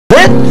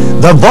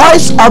The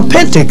Voice of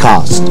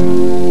Pentecost.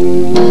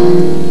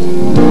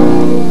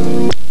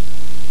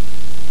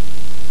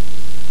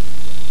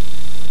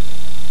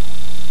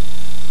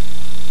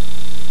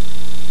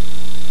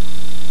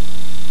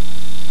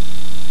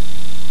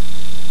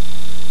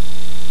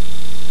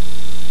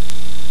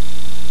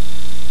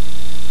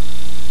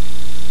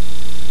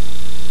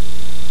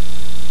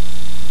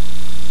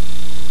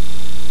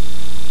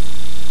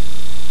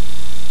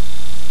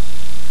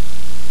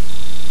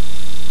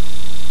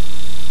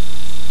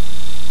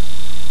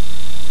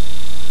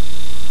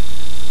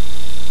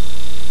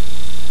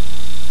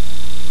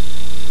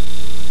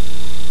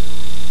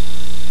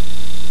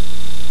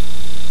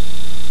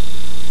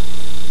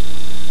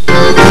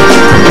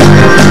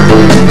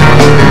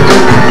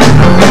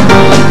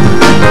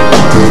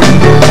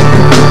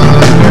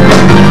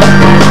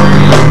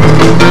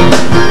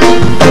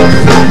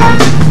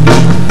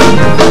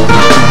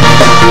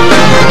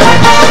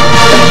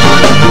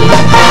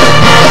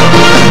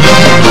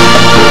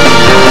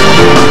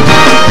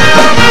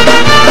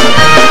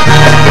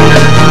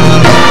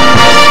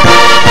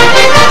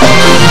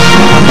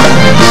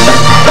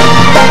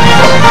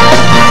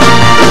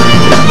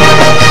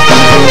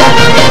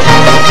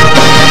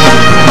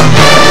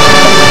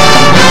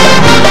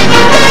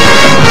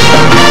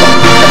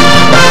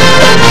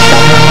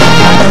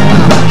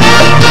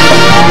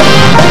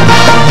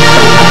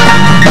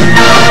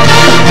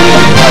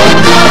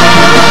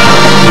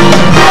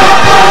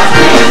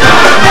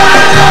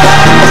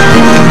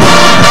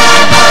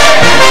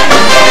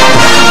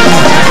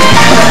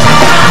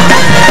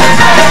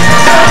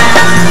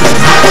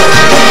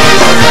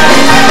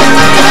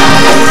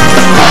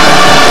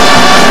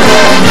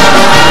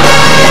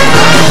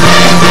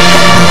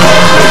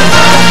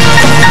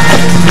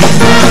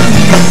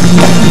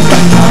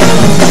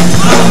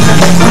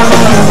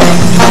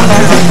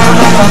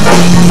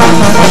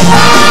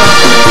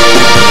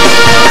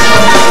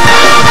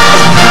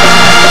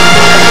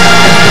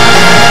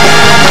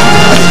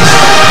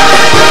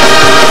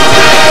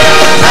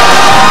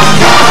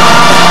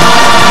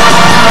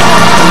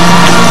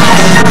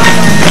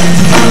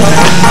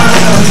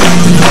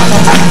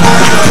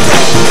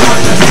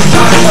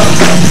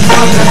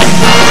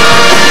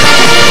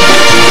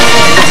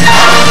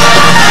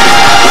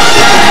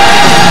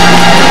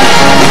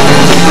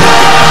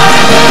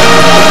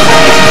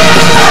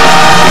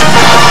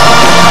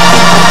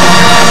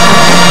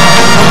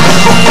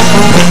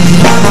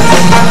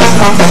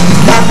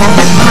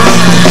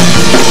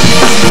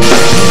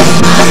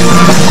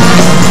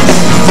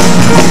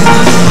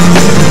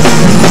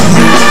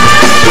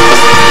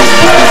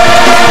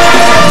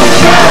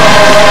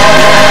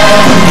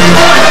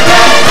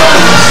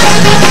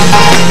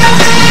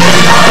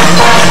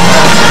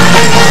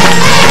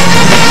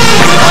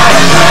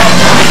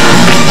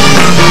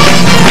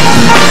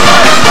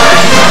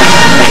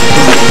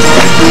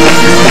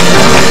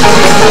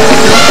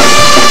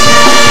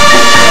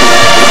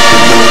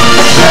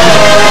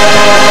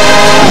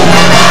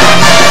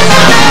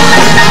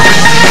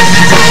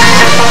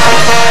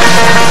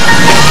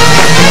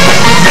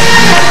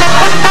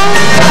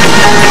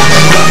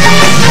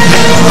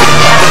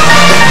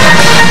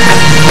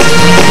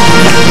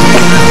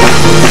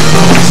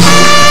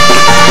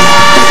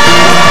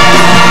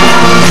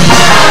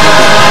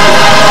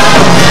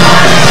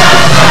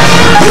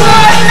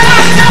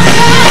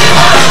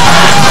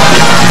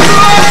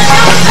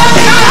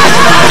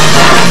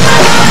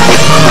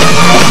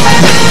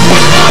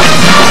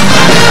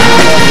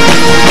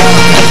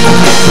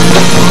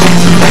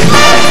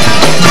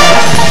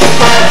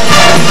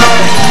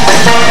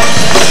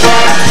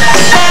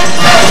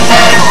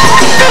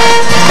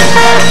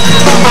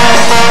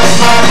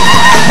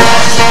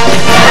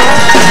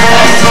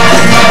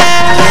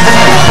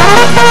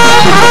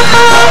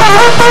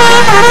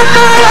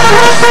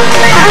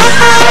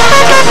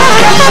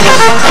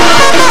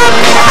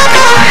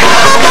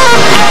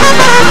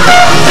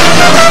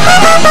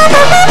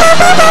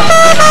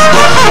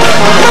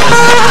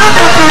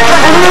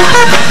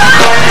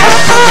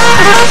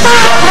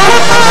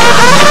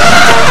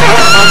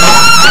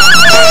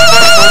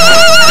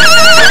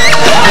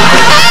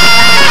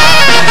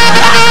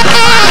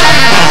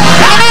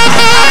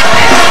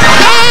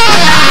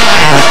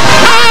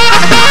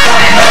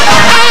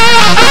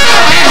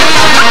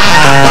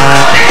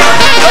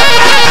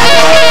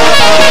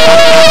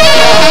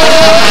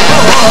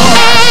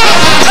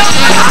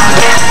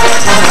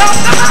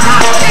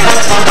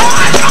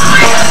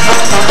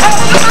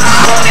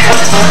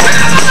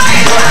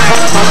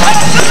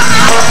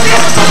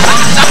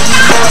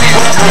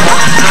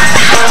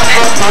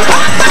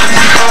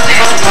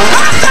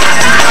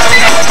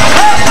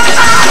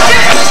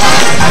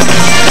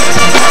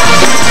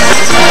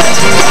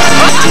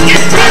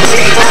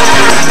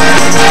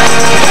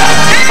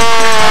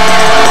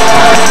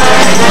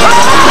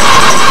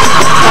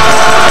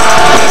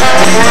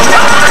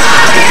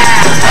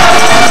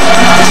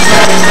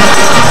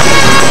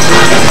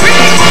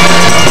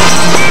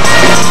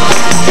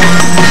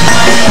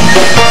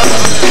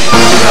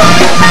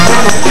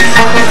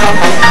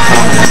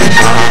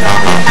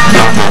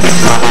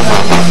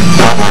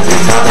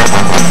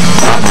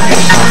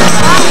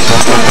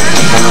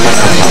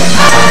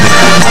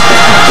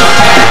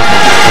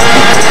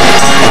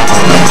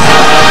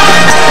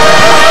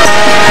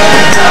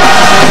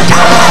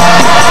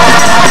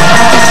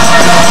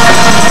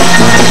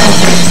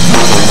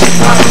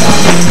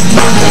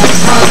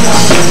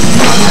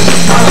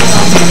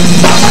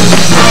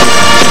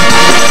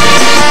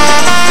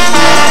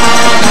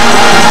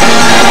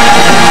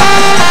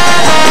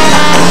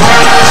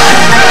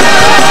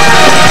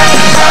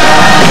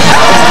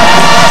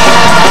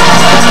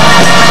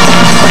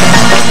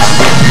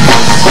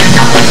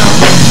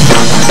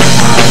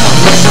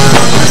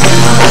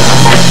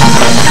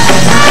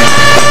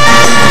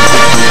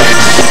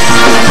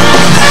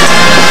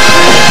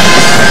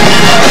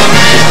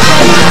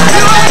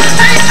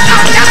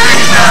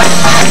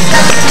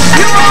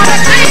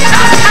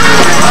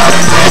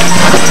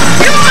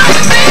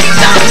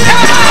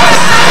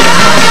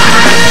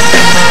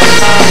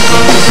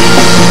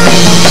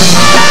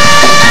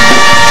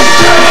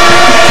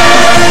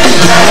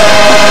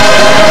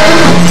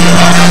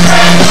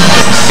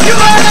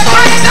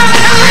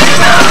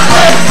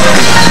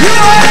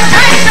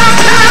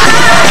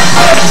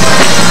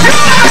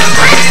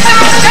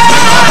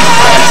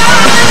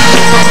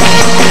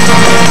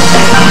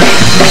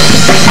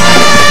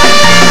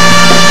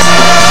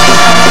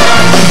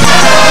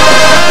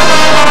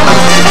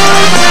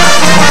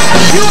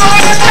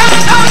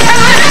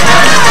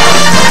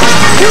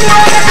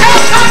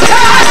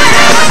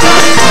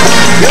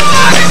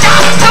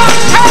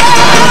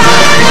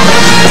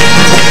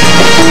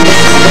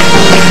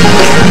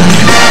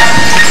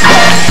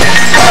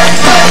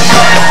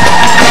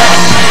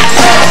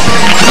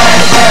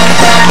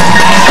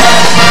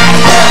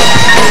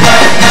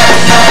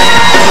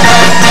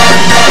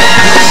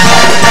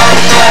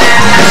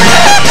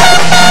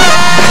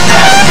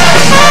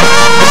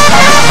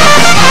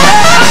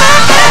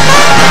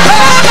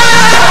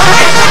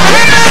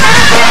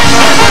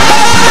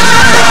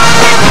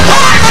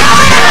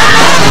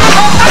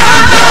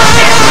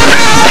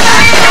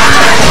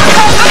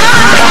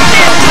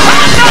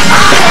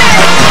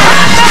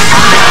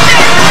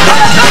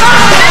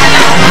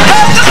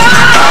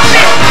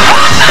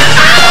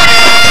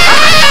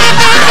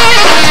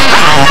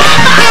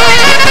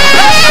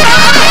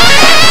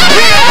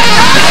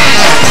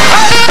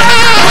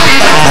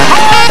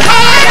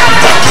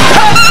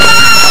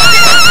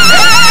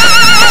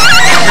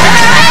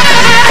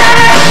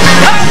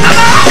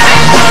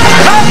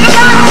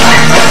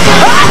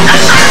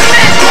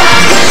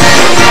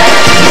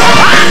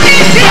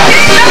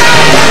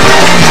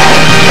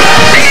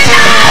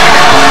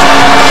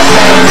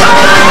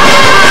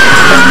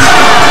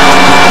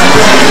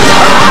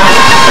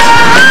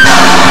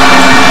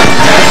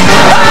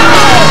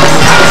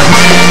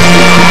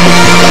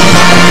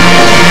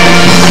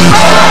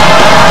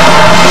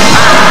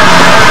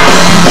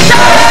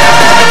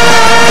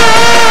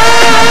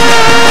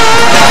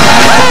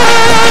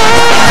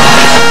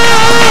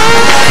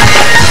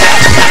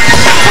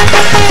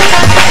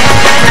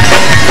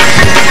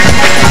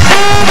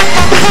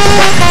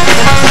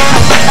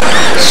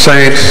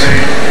 Saints,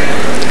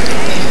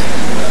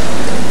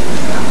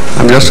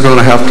 I'm just going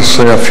to have to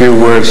say a few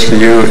words to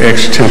you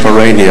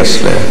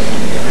extemporaneously.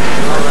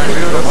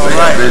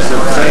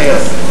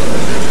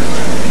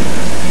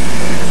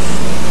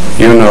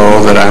 You know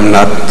that I'm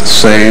not the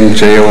same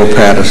J.O.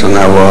 Patterson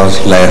I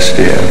was last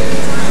year.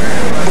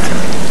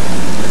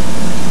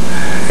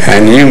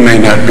 And you may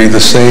not be the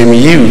same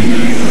you.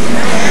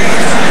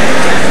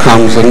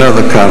 Comes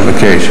another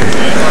convocation.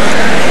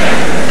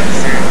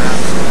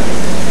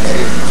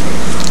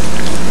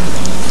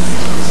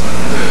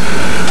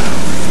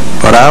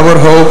 But I would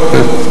hope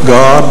that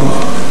God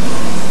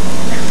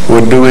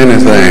would do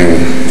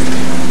anything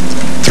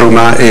through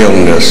my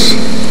illness,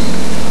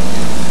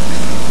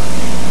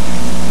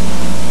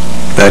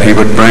 that he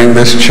would bring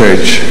this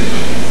church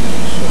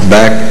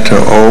back to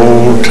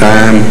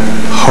old-time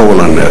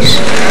holiness.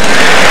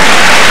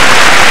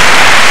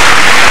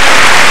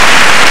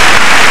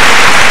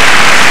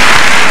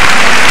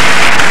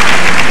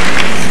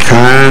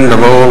 Kind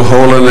of old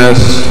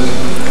holiness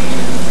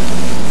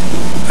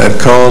that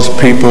caused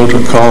people to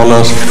call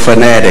us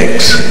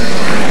fanatics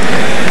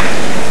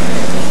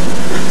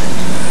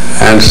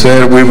and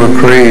said we were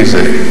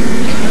crazy,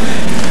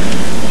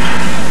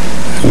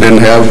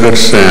 didn't have good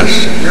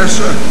sense. Yes,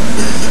 sir.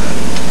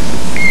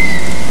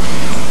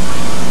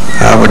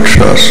 I would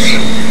trust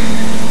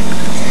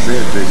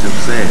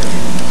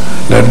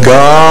that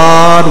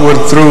God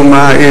would, through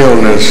my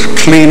illness,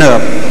 clean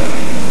up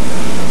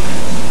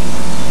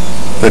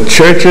the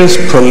church's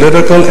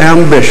political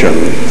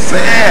ambition.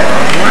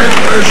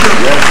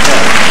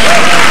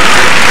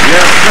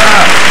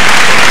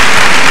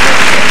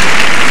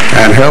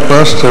 And help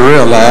us to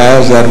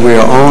realize that we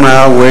are on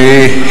our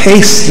way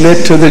hastily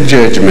to the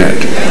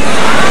judgment.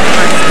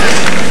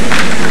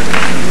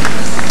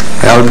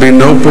 There'll be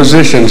no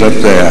positions up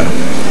there.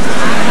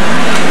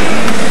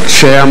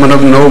 Chairman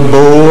of no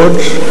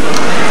boards,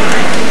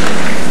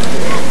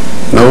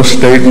 no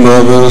state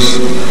mothers,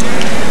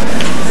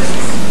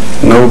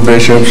 no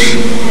bishops,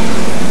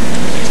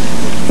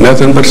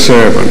 nothing but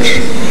servants.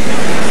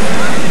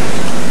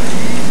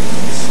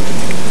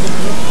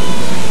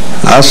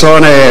 I saw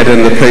an ad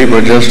in the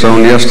paper just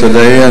on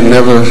yesterday. I'd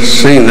never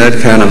seen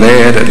that kind of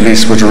ad, at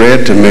least was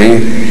read to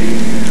me.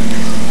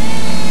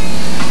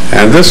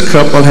 And this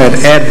couple had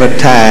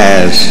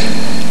advertised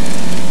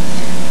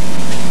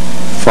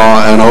for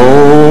an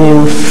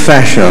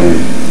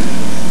old-fashioned,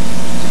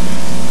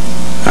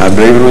 I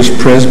believe it was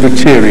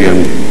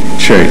Presbyterian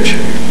church.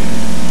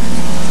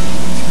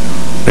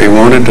 They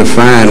wanted to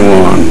find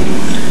one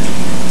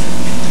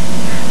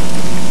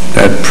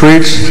that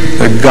preached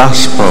the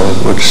gospel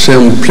with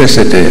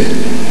simplicity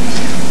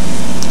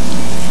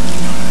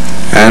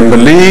and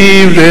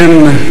believed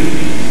in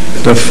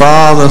the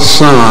Father,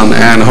 Son,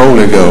 and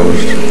Holy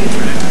Ghost,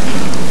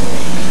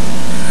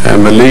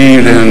 and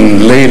believed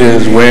in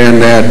ladies wearing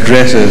their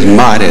dresses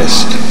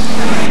modest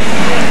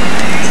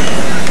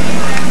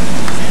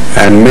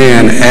and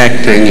men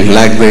acting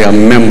like they are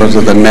members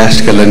of the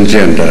masculine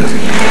gender.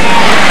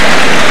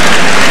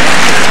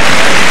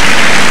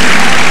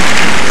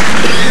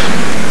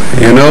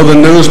 You know, the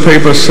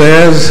newspaper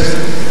says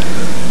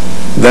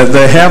that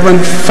they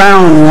haven't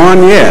found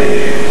one yet.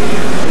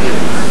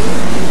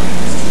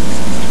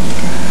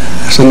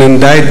 That's an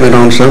indictment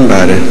on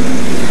somebody.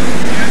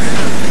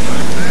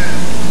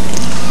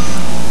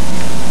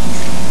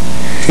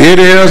 It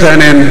is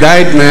an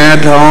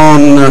indictment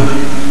on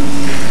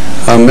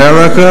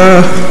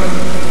America,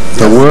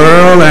 the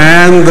world,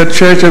 and the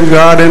Church of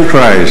God in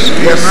Christ.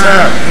 Yes,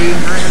 sir.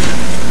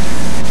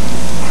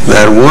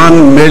 That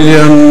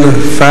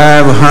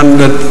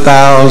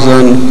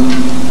 1,500,000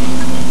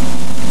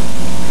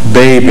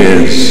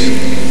 babies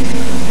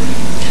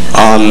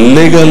are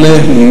legally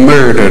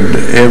murdered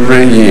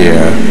every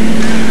year.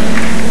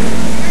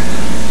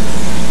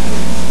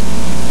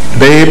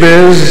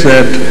 Babies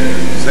that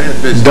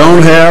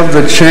don't have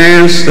the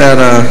chance that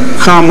a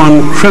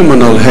common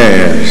criminal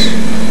has.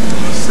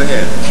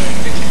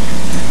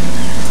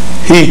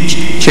 He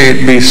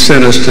can't be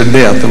sentenced to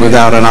death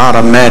without an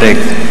automatic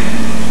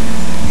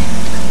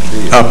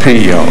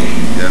appeal.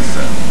 Yes,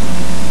 sir.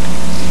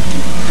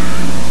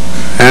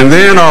 And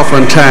then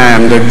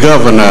oftentimes the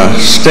governor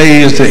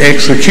stays the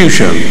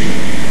execution.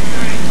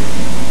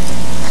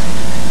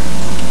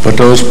 But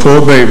those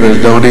poor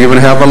babies don't even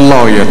have a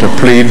lawyer to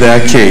plead their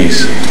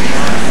case.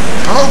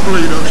 I'll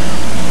plead them.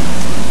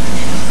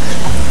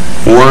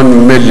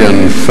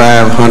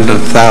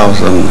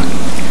 1,500,000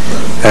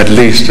 at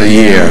least a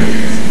year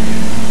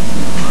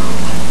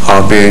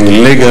are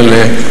being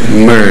legally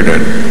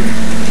murdered.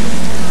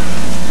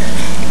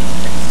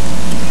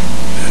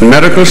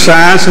 Medical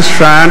science is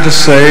trying to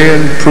say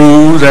and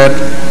prove that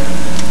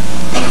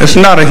it's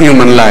not a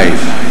human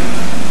life.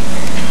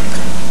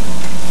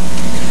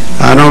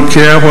 I don't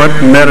care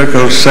what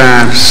medical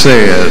science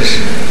says.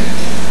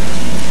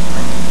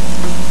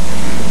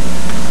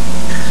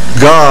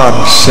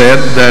 God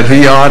said that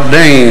he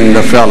ordained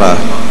the fella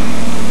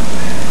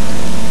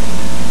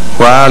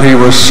while he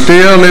was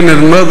still in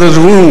his mother's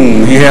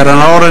womb. He had an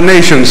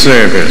ordination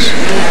service.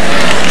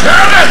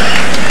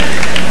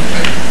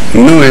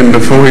 knew him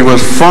before he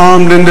was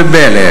formed in the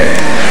belly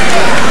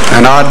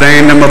and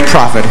ordained him a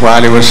prophet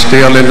while he was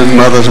still in his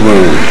mother's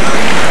womb.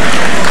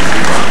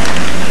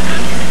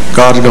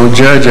 God's going to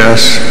judge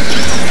us.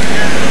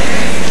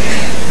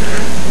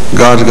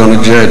 God's going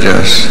to judge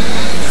us.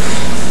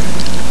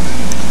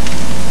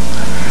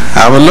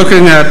 I was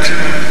looking at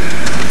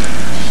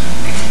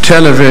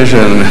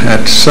television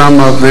at some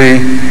of the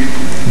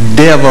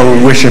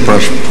devil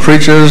worshipers,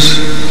 preachers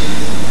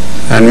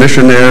and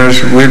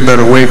missionaries. We'd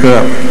better wake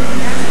up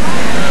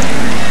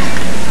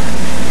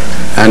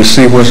and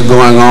see what's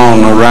going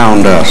on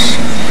around us.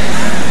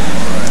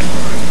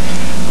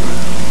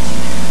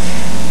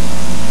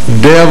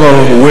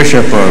 Devil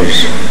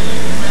worshipers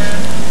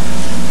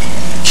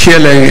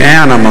killing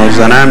animals,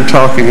 and I'm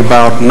talking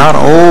about not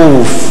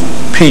old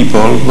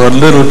people, but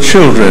little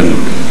children,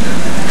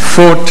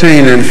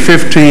 14 and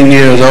 15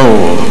 years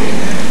old,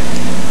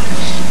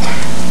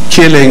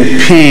 killing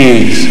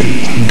pigs,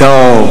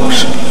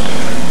 dogs,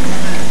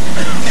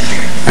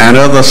 and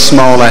other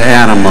smaller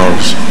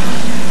animals.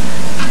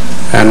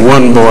 And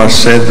one boy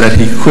said that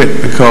he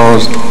quit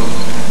because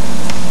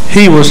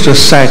he was to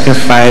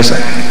sacrifice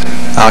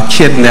or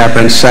kidnap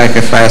and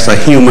sacrifice a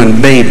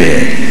human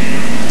baby.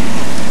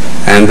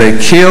 And they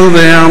killed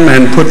them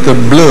and put the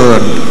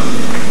blood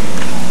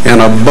in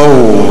a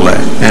bowl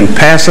and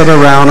pass it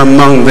around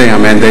among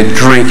them, and they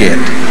drink it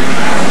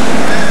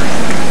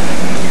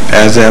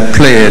as their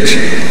pledge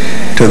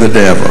to the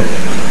devil.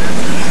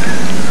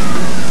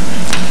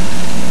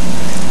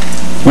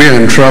 We're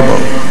in trouble.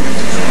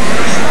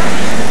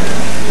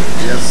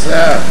 Yes,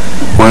 sir.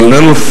 When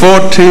little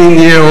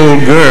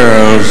 14-year-old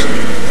girls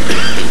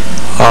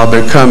are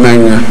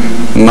becoming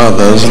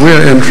mothers,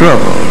 we're in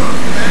trouble.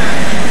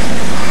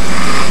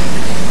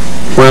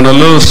 When a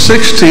little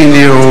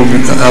 6-year-old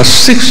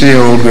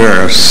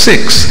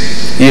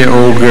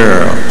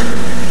girl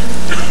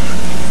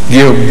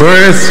give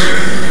birth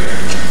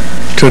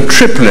to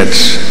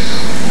triplets,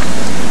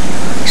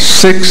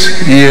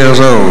 6 years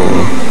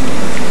old,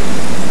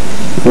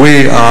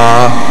 we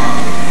are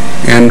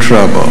in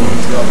trouble.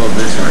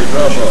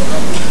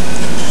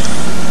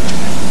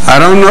 I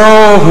don't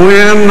know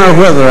when or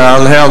whether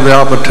I'll have the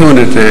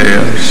opportunity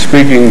of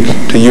speaking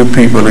to you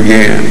people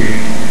again.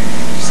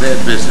 Said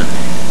Bishop.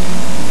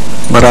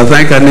 But I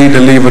think I need to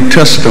leave a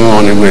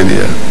testimony with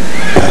you.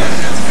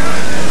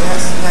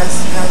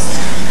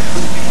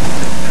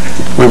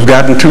 We've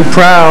gotten too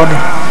proud.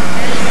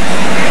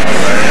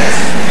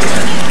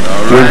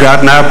 We've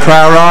gotten our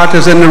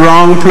priorities in the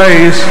wrong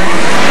place.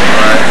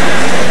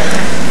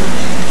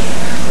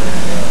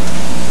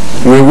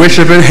 We're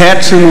worshiping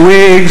hats and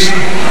wigs.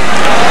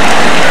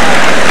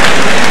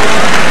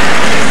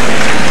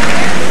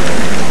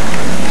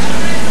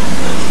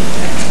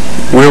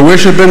 We're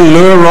worshiping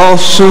Louis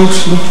Ross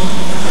suits,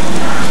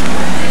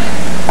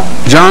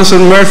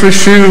 Johnson Murphy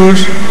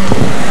shoes,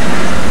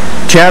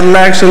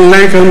 Cadillacs and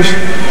Lincolns,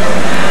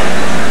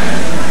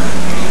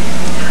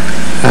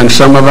 and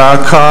some of our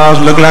cars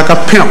look like a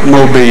pimp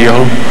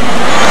mobile.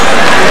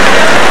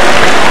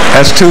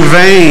 That's too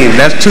vain.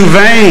 That's too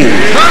vain.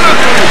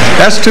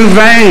 That's too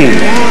vain.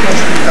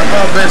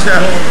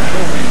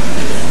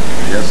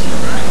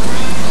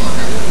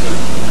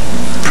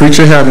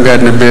 Preacher haven't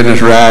got any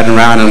business riding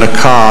around in a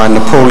car and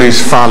the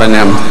police following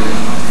him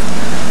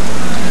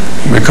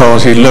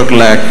because he looked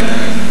like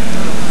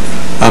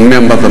a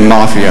member of the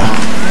mafia.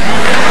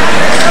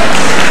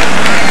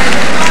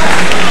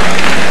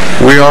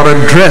 We ought to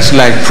dress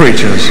like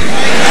preachers,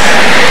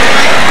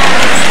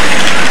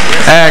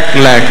 act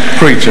like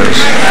preachers,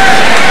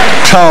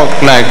 talk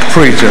like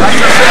preachers,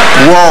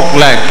 walk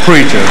like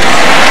preachers.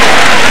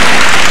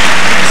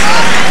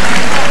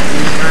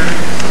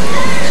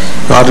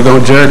 God's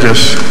going to judge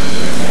us.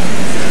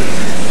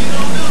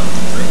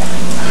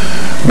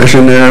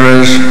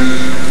 Missionaries,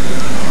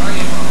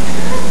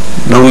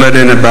 don't let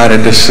anybody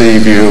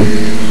deceive you.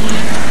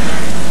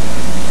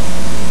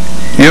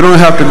 You don't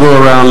have to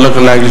go around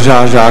looking like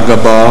Zsa Zsa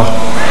Gabor.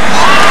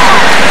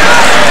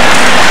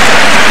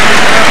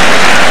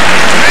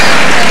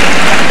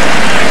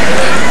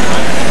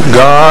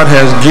 God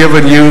has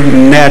given you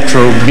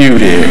natural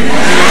beauty.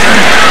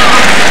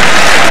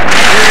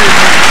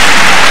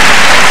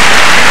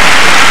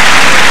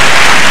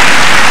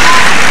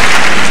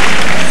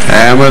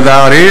 And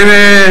without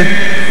any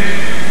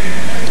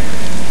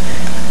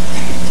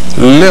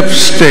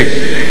lipstick,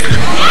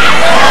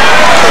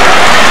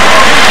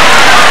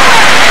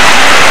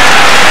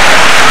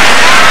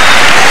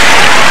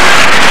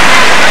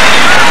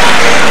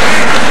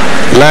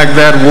 like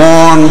that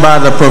worn by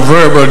the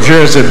proverbial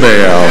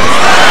Jezebel,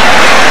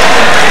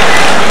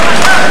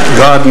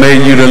 God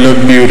made you to look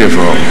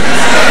beautiful.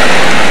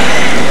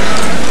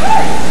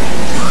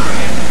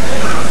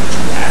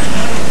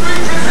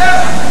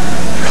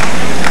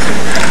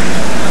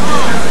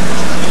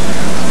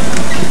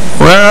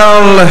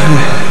 Well,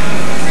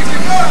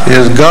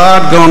 is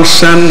God going to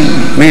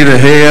send me to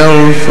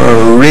hell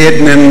for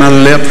reddening my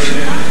lips?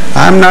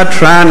 I'm not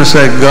trying to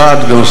say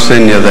God's going to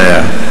send you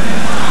there,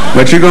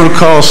 but you're going to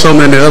cause so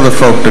many other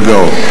folk to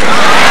go.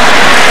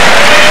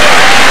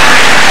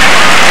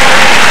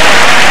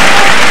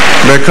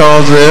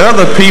 because the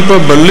other people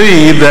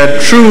believe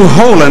that true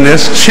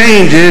holiness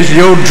changes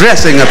your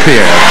dressing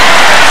appearance.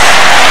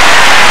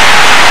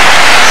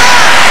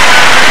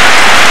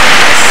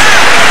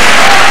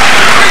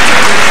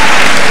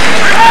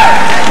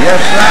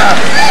 Yes, sir.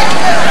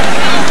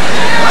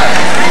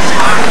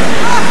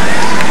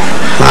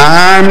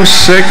 I'm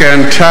sick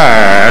and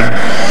tired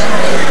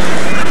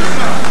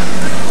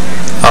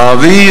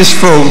of these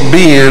folk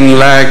being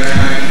like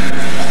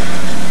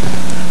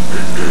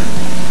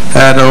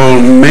that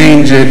old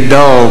mangy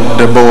dog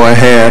the boy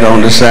had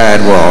on the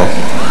sidewalk.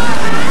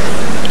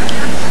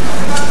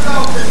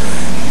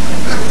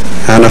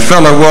 And a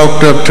fellow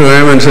walked up to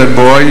him and said,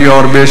 "Boy, you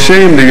ought to be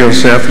ashamed of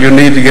yourself. You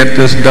need to get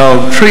this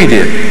dog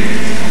treated."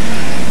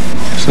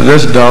 So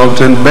this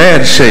dog's in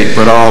bad shape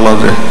with all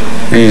of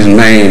these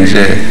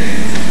mangy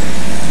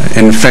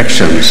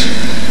infections.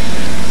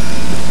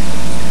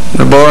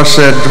 The boy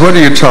said, "What are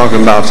you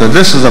talking about?" I said,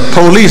 "This is a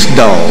police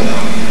dog."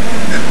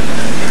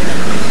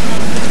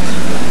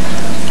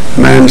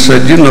 The man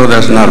said, "You know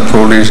that's not a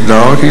police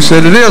dog." He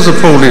said, "It is a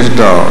police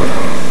dog."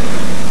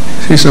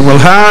 He said, "Well,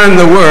 how in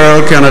the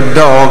world can a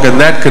dog in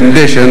that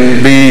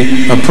condition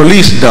be a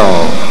police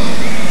dog?"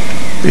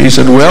 He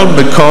said, "Well,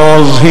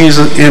 because he's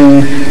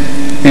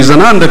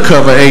an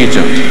undercover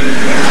agent."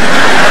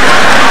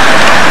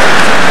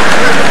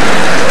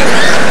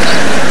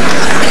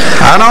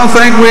 I don't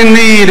think we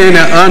need any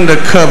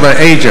undercover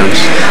agents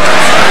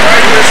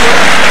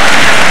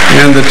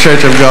in the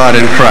Church of God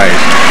in Christ.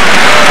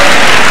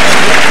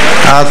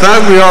 I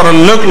think we ought to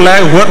look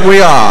like what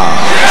we are.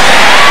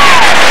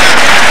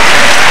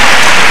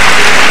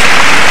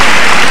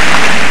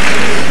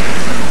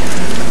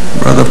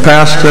 Brother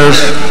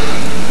pastors,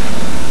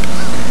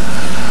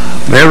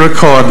 they're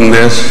recording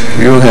this.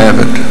 You'll have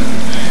it.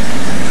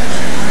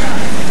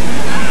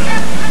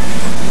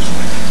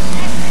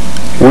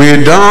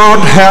 We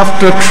don't have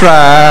to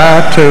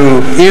try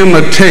to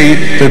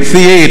imitate the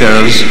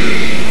theaters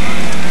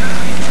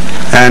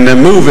and the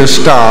movie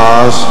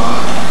stars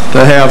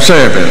to have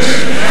service.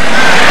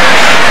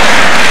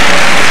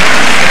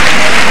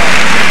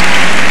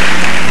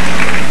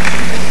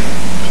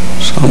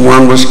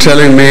 Someone was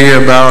telling me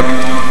about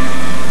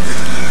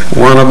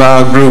one of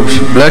our groups.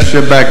 Bless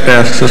you back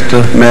there,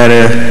 Sister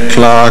Mary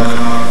Clark.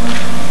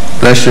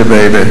 Bless you,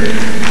 baby.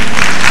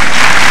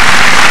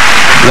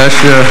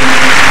 Bless you,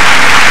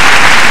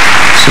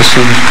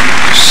 Sister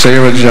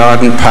Sarah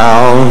Jordan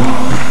Powell,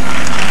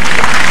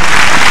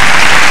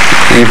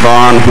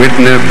 Yvonne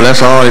Whitney.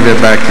 Bless all of you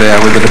back there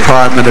with the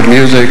Department of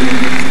Music.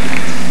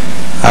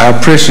 I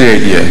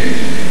appreciate you.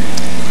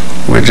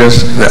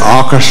 The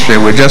orchestra,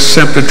 we're just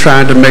simply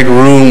trying to make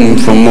room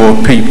for more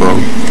people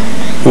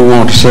who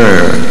want to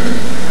serve.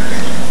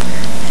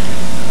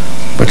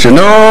 But you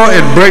know,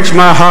 it breaks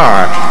my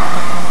heart.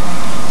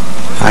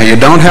 You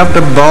don't have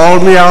to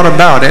bawl me out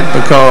about it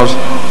because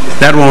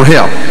that won't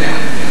help.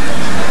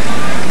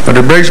 But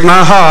it breaks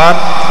my heart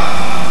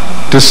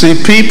to see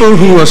people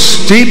who are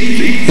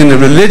steeped in the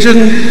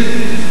religion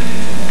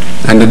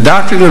and the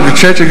doctrine of the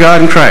Church of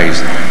God in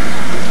Christ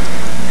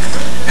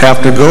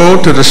have to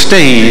go to the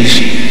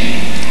stage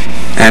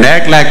and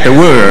act like the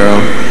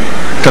world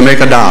to make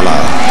a dollar.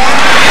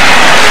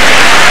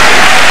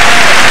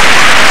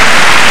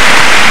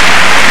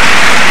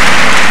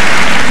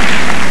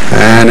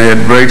 And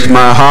it breaks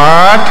my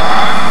heart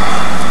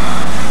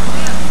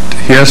to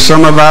hear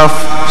some of our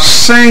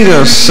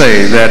singers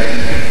say that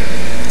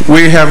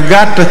we have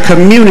got to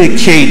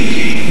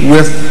communicate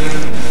with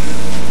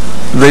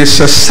the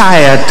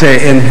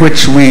society in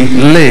which we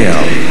live.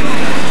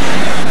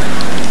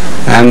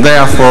 And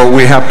therefore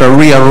we have to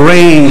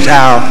rearrange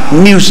our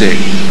music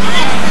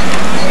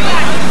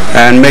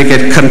and make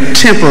it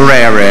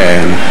contemporary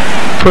and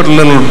put a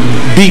little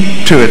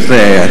beat to it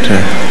there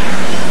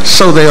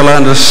so they'll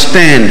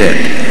understand it.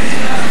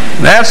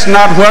 That's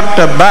not what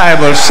the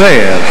Bible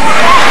says.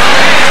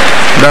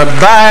 The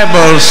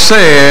Bible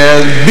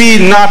says,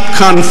 "Be not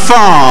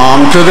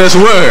conformed to this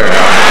world,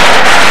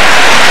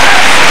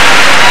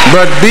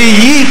 but be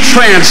ye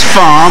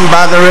transformed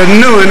by the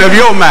renewing of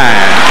your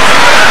mind."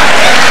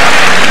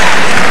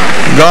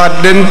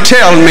 God didn't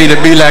tell me to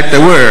be like the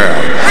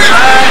world.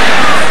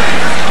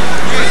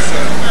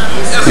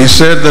 He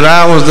said that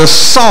I was the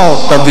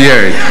salt of the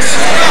earth.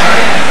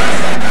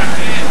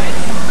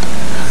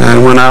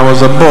 And when I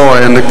was a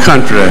boy in the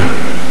country,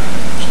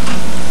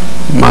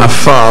 my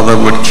father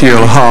would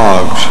kill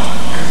hogs,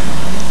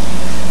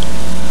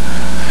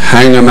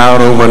 hang them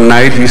out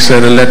overnight, he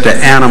said, and let the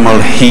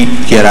animal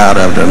heat get out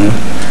of them.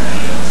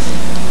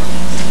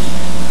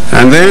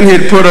 And then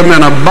he'd put them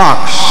in a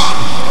box,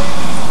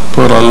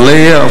 put a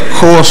layer of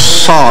coarse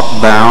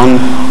salt down,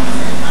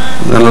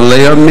 then a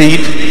layer of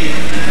meat,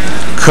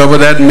 cover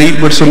that meat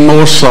with some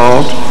more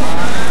salt,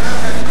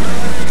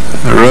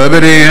 rub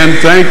it in.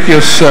 Thank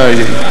you, sir,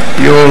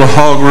 you old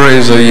hog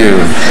raiser,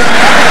 you.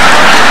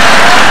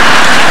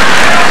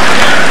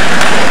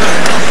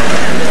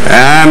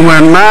 And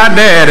when my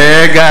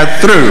daddy got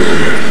through,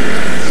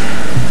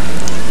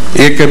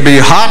 it could be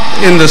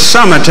hot in the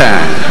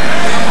summertime.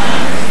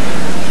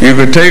 You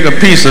could take a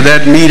piece of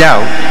that meat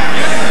out,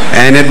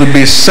 and it would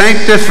be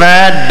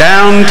sanctified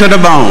down to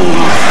the bone.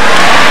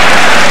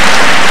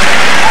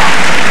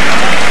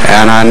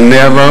 And I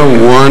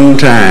never one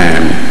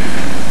time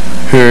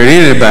heard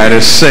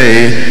anybody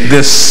say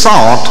this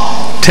salt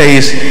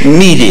tastes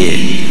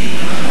meaty.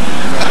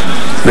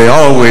 They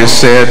always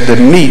said the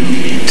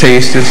meat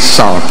tasted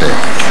salty.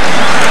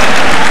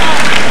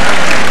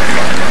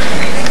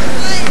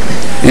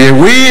 If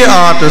we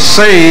are to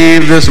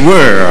save this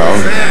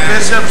world,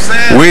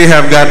 we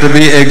have got to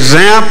be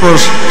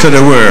examples to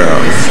the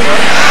world.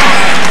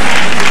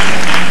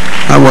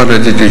 I wonder,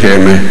 did you hear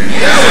me?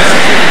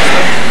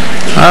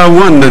 I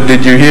wonder,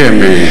 did you hear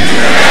me?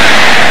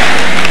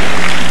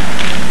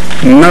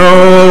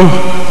 No,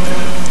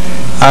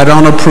 I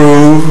don't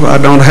approve. I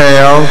don't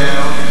have.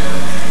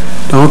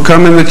 Don't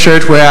come in the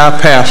church where our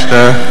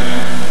pastor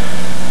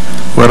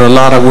with a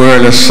lot of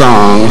worldly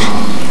songs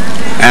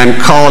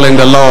and calling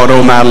the Lord,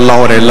 oh my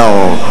Lordy,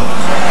 Lord.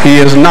 He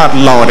is not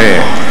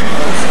Lordy.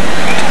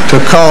 To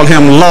call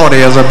him Lordy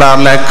is about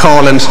like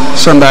calling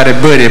somebody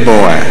buddy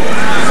boy.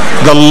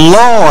 The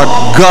Lord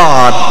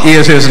God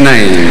is his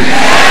name.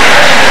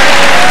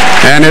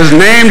 And his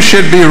name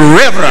should be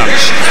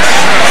reverenced.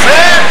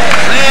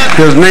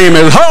 His name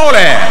is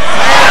holy.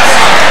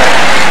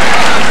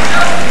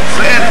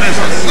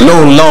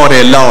 No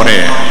Lordy,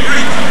 Lordy.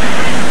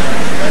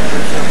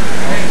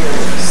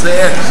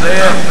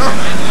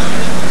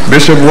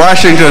 Bishop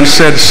Washington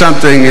said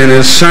something in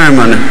his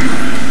sermon.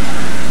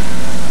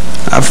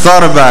 I've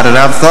thought about it.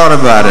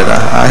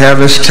 I have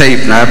his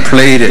tape and I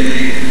played it.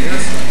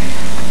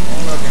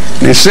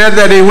 And he said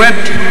that he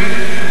went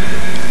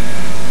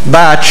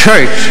by a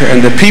church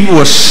and the people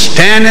were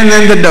standing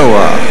in the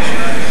door.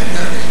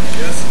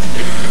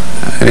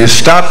 And he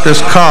stopped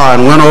his car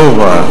and went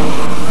over.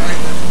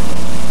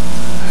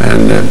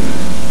 And the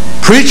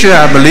preacher,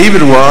 I believe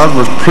it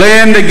was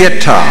playing the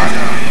guitar.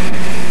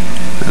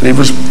 And he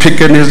was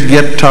picking his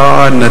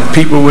guitar and the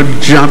people were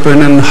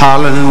jumping and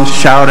hollering and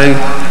shouting.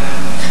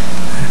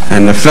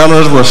 And the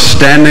fellows were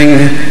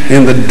standing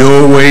in the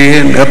doorway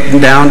and up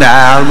and down the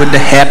aisle with the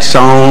hats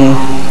on.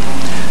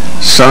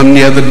 Some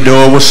near the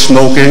door was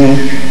smoking.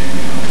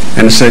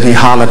 And said, he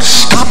hollered,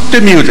 stop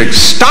the music,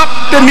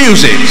 stop the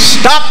music,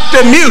 stop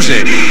the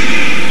music.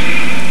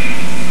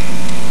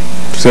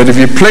 Said, if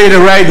you play the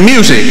right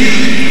music,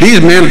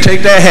 these men will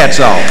take their hats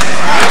off.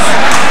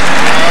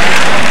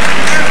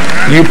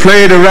 You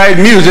play the right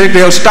music,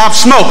 they'll stop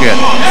smoking.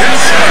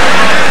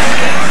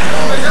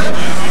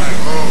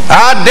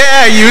 I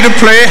dare you to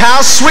play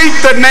How Sweet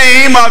the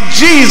Name of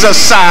Jesus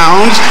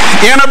Sounds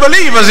in a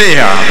believer's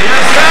ear.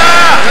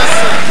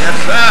 Yes,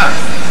 sir.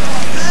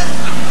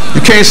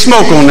 You can't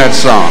smoke on that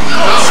song.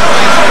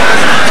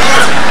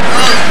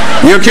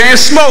 You can't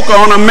smoke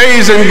on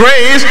Amazing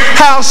Grace.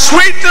 How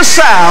sweet the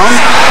sound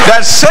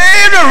that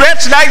saved a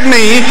wretch like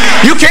me.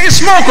 You can't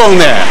smoke on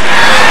that.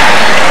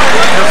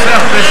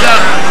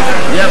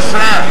 Yes,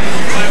 sir.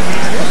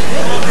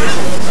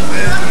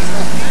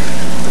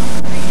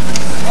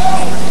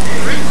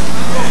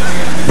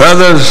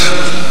 Brothers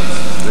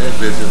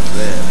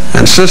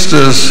and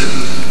sisters,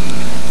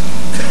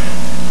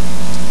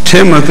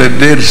 Timothy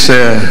did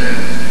say,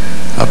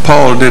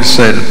 Paul did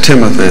say to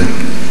Timothy,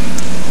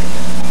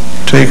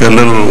 take a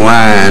little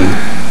wine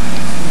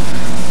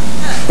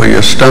for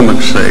your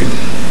stomach's sake.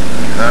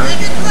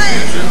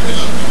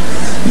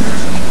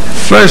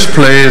 First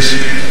place,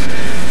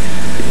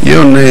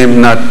 your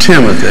name not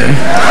Timothy.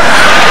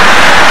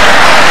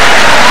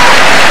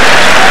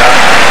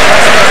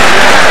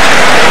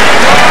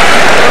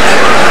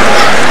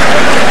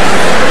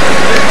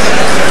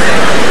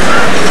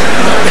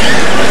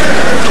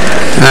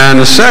 And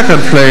the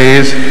second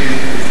place,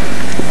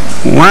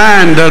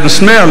 wine doesn't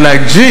smell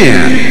like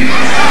gin.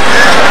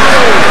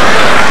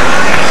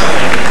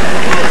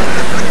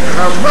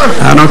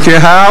 I don't care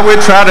how we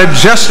try to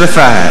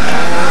justify it.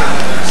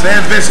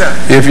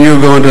 If you're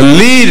going to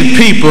lead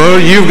people,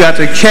 you've got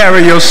to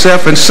carry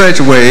yourself in such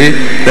a way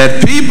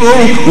that people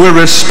will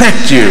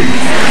respect you.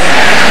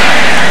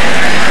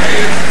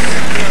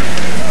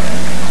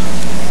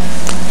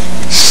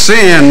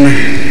 Sin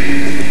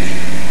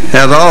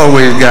has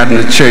always gotten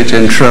the church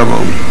in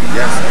trouble.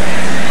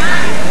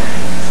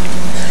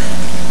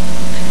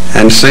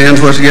 And sin's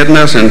what's getting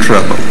us in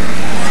trouble.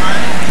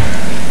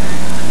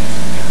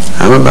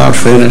 I'm about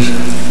finished.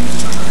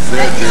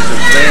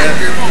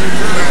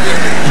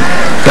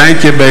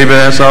 Thank you, baby.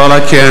 That's all I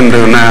can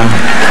do now.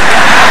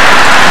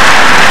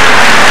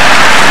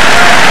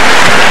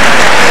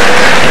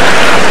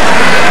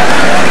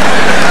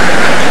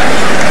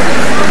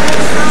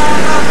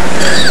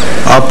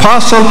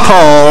 Apostle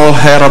Paul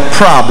had a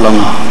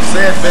problem,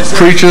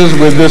 preachers,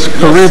 with this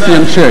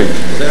Corinthian church.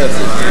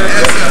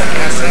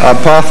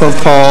 Apostle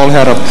Paul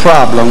had a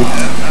problem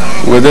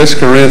with this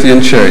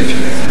Corinthian church.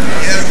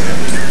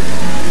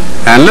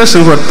 And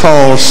listen what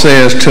Paul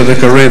says to the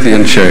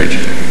Corinthian church.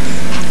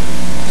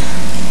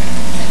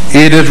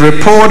 It is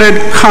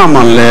reported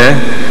commonly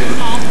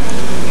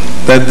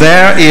that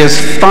there is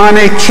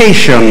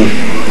fornication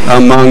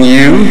among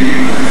you,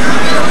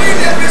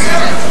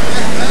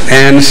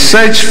 and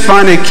such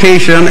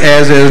fornication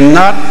as is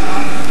not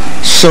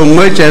so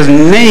much as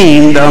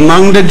named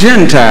among the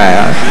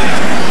Gentiles,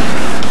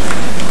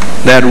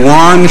 that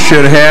one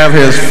should have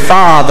his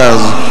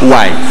father's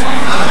wife.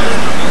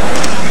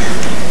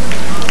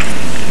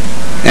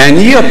 And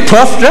ye are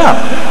puffed up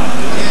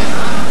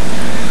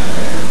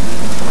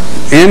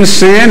in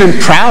sin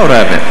and proud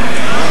of it,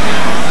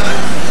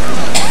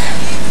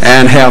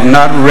 and have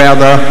not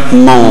rather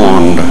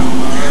mourned,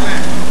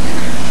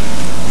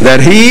 that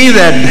he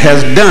that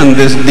has done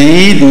this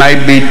deed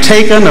might be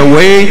taken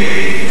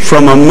away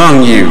from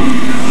among you.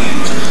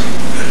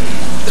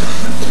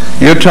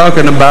 You're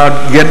talking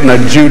about getting a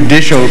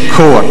judicial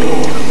court.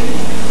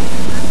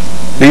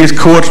 These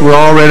courts we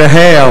already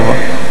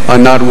have are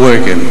not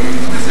working.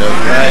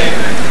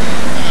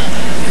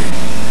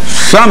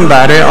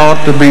 Somebody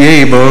ought to be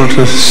able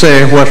to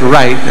say what's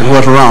right and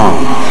what's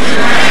wrong.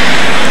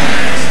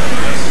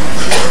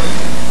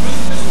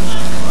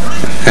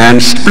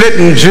 And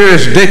splitting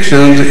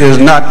jurisdictions is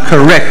not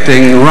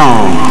correcting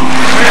wrong.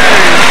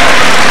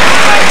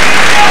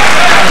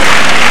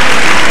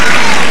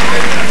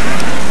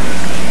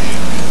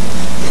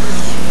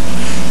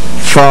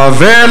 For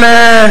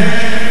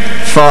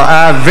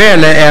I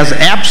verily, as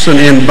absent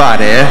in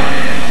body,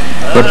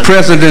 but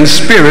present in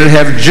spirit,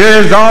 have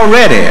judged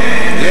already,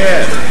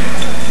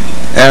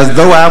 as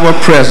though I were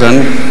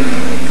present,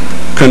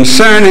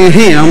 concerning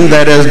him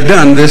that has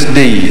done this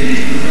deed.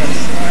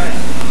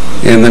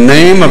 In the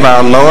name of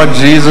our Lord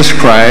Jesus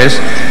Christ,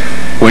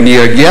 when ye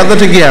are gathered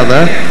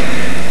together,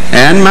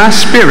 and my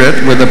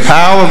spirit with the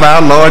power of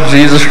our Lord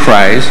Jesus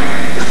Christ,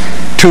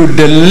 to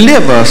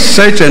deliver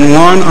such an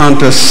one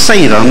unto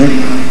Satan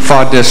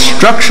for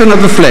destruction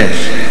of the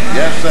flesh.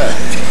 Yes, sir.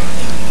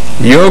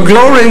 Your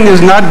glorying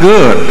is not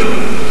good.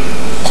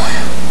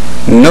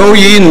 Know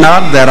ye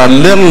not that a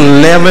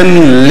little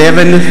leaven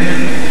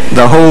leaveneth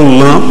the whole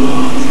lump?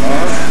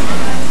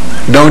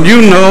 Don't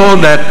you know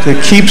that to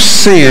keep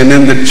sin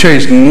in the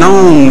church,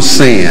 known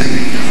sin,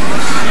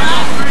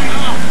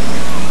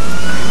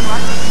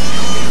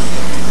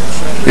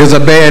 is a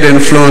bad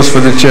influence for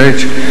the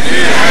church?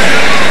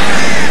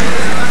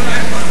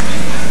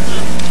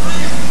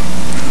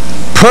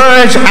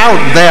 Purge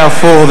out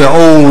therefore the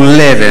old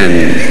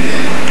leaven,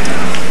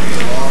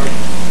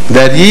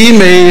 that ye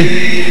may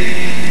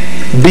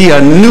be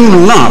a new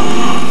lump,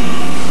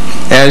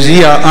 as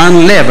ye are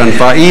unleavened,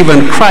 for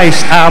even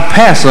Christ our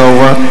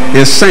Passover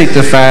is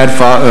sanctified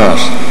for us.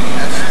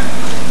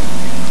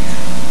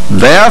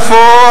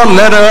 Therefore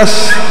let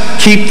us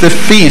keep the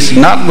feast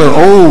not with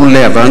old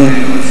leaven,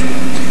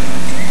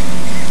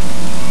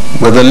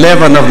 with the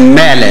leaven of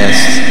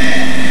malice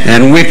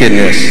and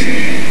wickedness,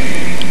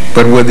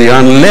 but with the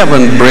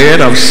unleavened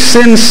bread of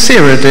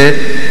sincerity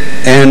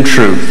and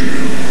truth.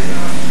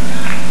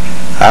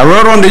 I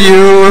wrote unto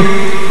you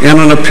in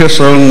an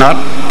epistle not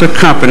to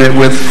company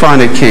with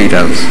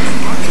fornicators.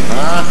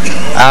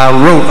 I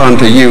wrote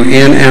unto you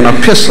in an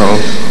epistle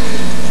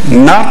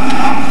not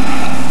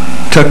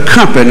to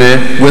company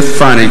with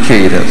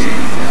fornicators.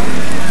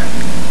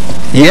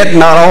 Yet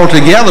not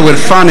altogether with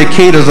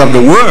fornicators of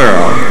the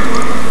world,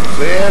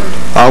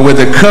 or with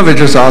the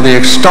covetous, or the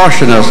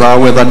extortioners, or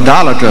with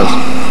idolaters.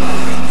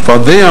 For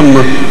them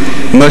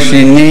must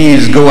ye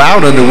needs go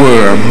out of the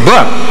world.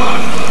 But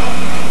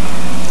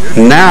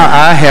now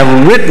I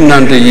have written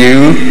unto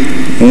you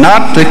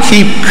not to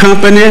keep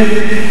company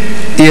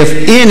if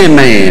any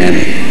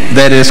man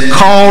that is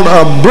called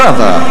a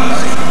brother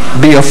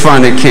be a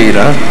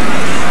fornicator,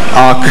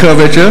 or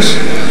covetous,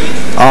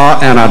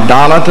 or an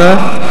idolater,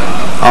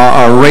 or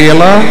a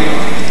railer,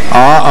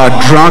 or a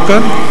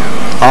drunkard,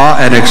 or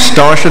an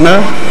extortioner.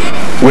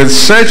 With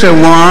such a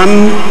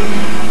one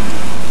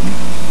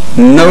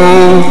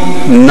know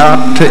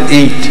not to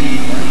eat.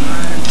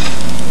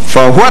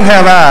 For what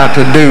have I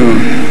to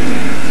do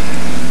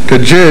to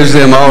judge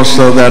them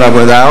also that are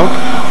without?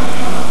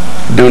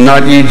 Do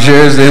not ye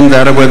judge them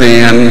that are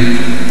within,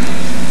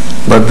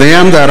 but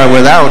them that are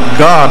without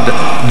God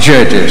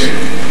judges.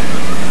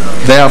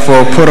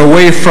 Therefore put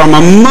away from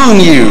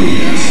among you,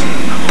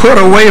 put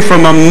away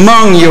from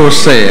among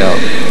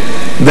yourselves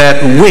that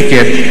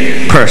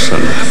wicked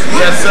person.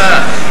 Yes,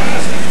 sir.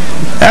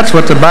 That's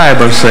what the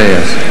Bible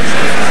says.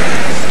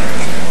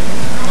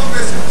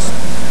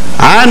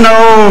 I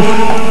know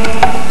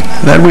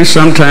that we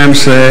sometimes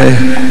say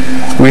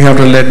we have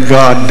to let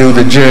God do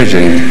the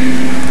judging.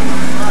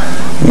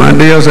 My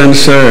dears and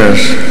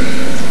sirs,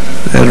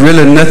 there's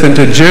really nothing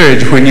to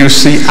judge when you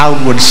see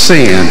outward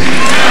sin.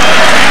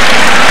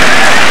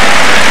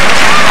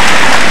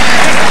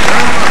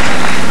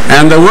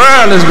 And the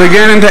world is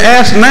beginning to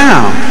ask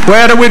now,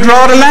 where do we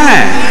draw the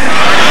line?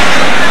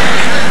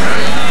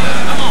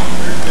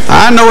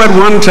 I know at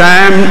one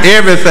time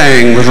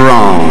everything was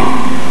wrong.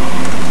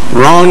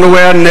 Wrong to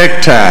wear a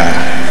necktie,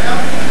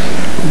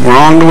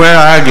 wrong to wear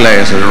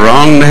eyeglasses,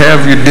 wrong to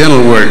have your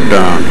dental work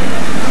done.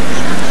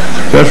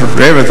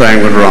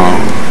 Everything was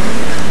wrong.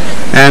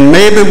 And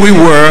maybe we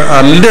were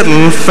a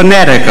little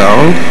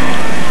fanatical,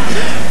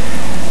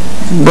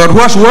 but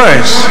what's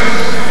worse?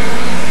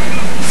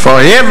 For for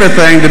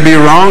everything to be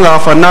wrong or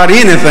for not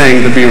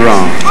anything to be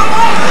wrong.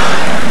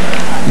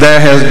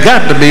 There has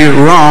got to be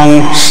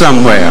wrong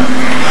somewhere.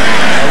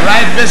 All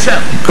right,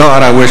 Bishop.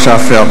 God, I wish I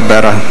felt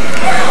better.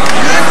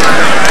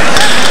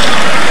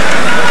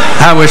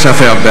 I wish I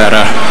felt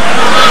better.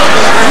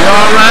 You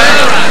all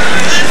right?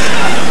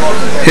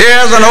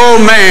 Here's an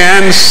old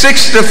man,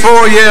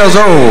 64 years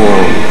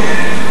old,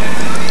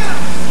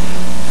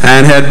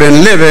 and had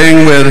been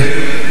living with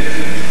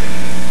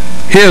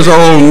his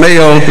old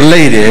male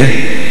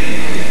lady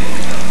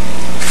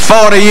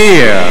 40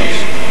 years.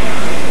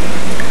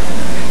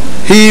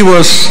 He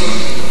was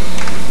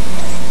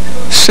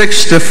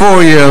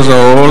 64 years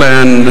old,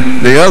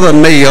 and the other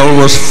male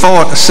was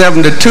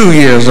 72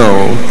 years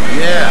old.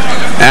 Yeah.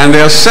 And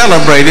they're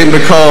celebrating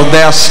because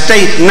their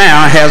state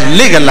now has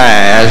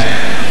legalized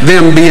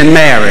them being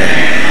married.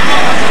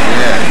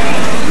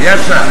 Yeah. Yes,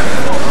 sir.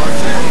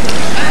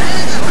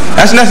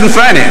 That's nothing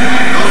funny.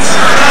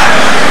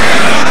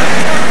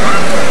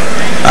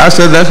 I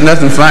said that's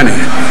nothing funny.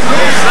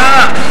 Yes,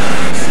 sir.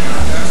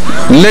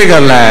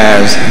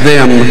 Legalize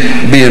them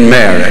being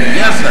married.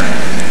 Yes, sir.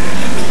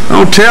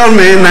 Don't tell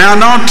me now,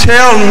 don't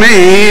tell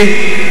me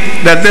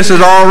that this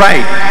is all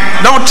right.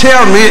 Don't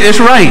tell me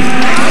it's right,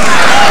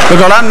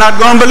 because I'm not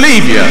going to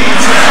believe you.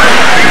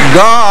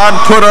 God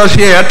put us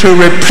here to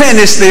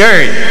replenish the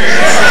earth,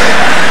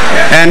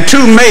 and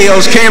two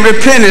males can't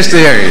replenish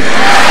the earth.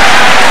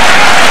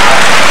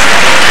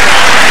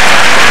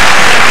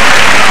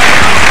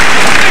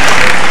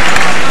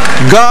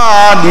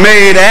 God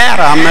made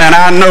Adam, and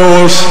I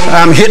know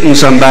I'm hitting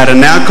somebody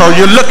now because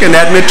you're looking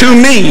at me too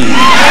mean.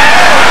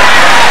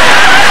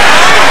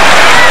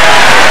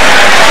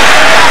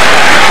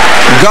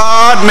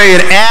 God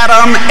made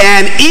Adam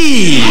and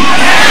Eve.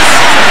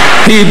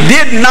 He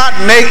did not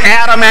make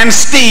Adam and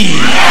Steve.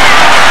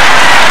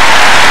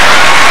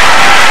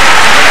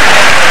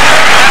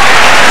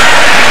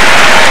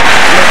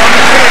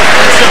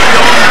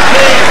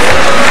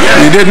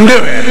 He didn't do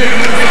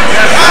it.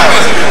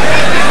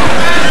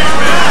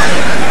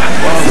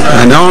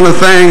 And the only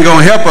thing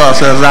going to help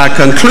us, as I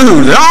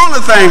conclude, the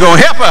only thing going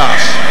to help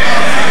us,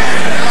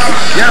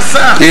 yes,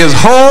 sir, is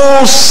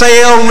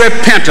wholesale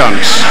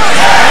repentance.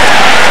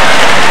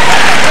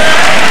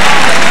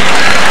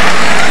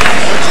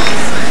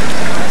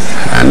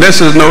 And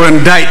this is no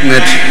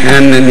indictment,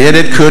 and yet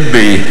it could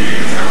be.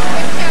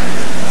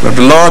 But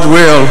the Lord's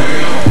will,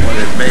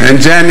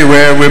 in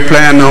January we're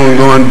planning on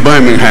going to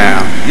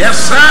Birmingham. yes,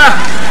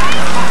 sir.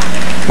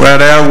 Where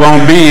there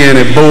won't be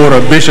any board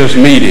of bishops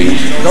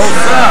meetings. No,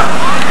 sir.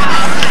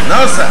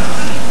 No, sir.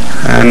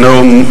 And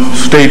no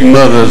state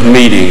mothers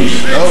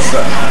meetings. No,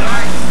 sir.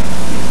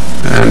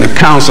 And the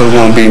council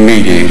won't be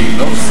meeting.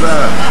 No,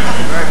 sir.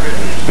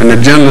 And the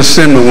General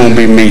Assembly won't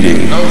be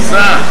meeting. No,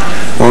 sir.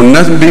 Won't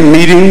nothing be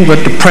meeting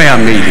but the prayer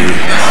meeting.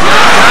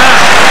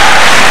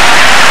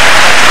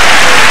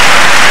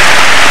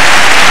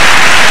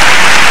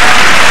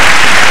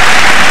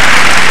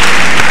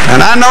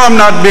 And I know I'm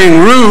not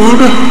being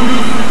rude,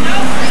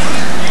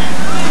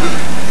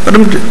 but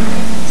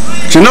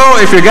you know,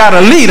 if you got a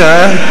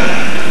leader,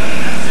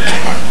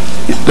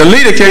 the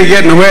leader can't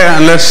get nowhere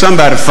unless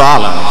somebody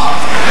follows.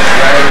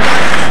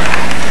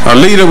 A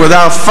leader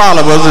without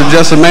followers is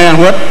just a man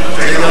what?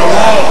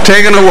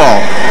 Taking a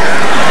walk.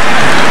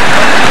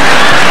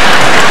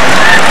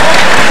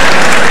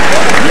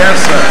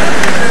 Yes, sir.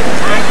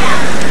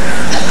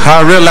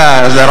 I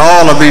realize that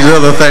all of these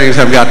other things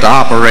have got to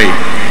operate.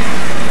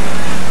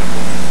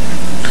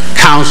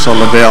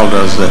 Council of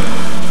Elders, the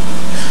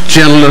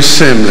General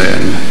Assembly,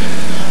 and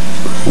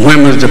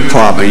Women's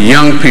Department,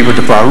 Young People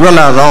Department.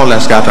 Realize all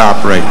that's got to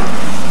operate.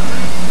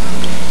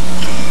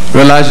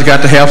 Realize you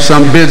got to have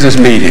some business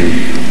meeting.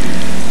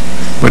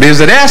 But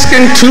is it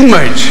asking too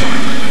much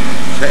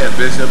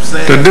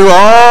to do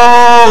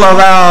all of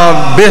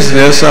our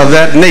business of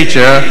that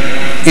nature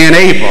in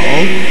April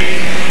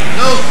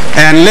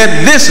and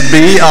let this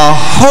be a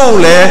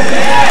holy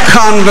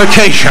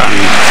convocation?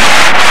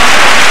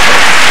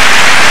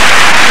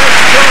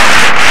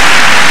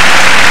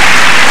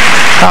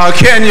 How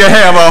can you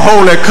have a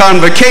holy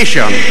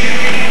convocation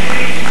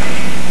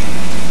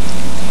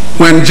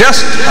when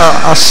just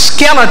a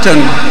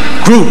skeleton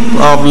group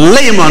of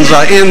laymen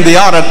are in the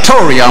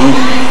auditorium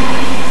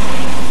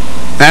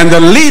and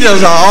the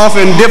leaders are off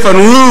in different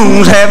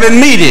rooms having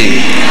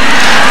meetings?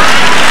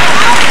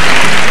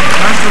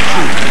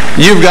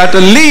 You've got to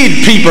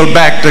lead people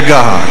back to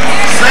God.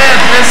 Say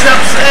it,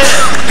 Bishop, say it.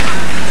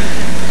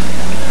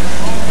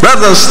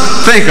 Brothers,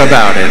 think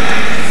about it.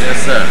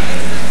 Yes, sir.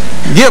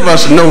 Give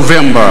us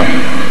November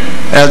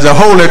as the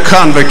holy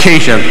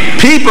convocation.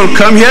 People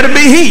come here to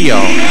be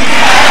healed.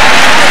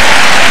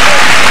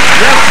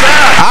 Yes, sir.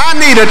 I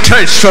need a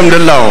touch from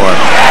the Lord.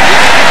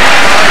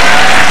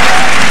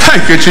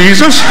 Thank you,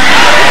 Jesus.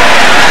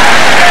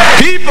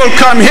 People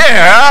come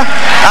here,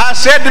 I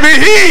said, to be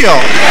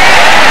healed.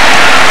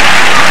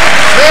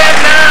 Say it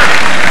now.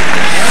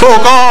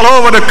 Folk all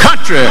over the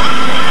country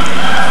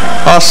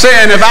are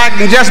saying, if I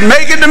can just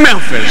make it to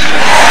Memphis.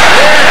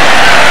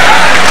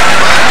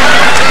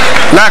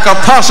 Like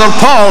Apostle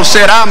Paul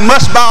said, I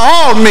must by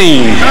all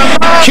means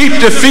keep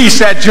the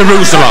feast at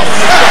Jerusalem.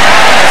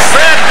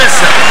 Say it,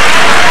 Bishop.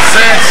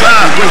 Say it, sir.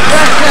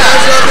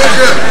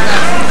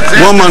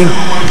 Woman,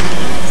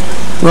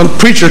 well, the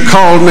preacher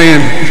called me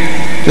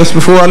just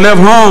before I left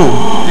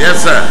home.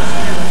 Yes, sir.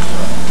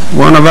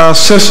 One of our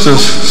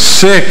sisters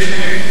sick,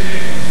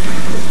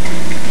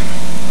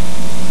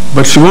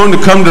 but she wanted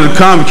to come to the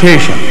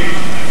convocation.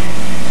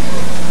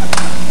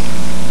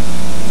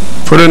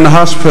 Put her in the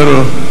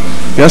hospital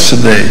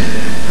yesterday.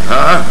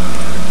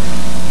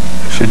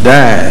 She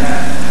died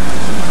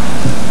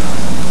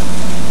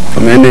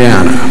from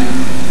Indiana.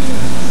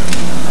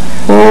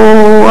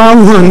 Oh, I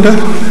wonder.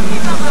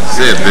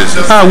 Say it,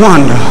 Bishop. I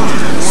wonder.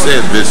 Say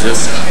it, Bishop.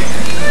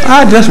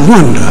 I just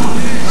wonder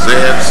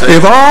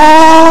if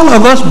all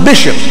of us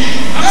bishops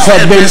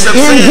had been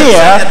in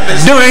here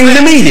during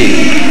the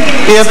meeting.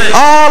 If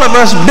all of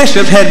us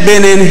bishops had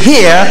been in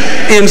here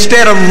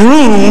instead of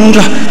rooms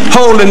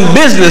holding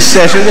business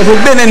sessions, if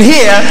we'd been in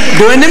here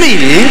during the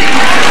meeting.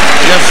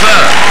 Yes, sir.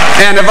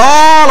 And if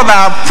all of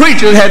our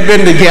preachers had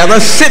been together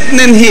sitting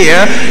in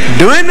here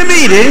during the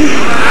meeting,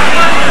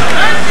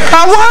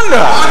 I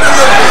wonder.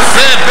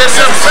 Say it,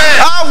 Bishop. Say it.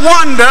 I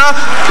wonder,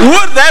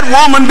 would that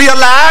woman be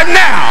alive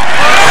now?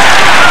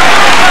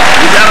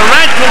 You got a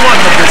right to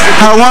wonder, Bishop.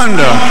 I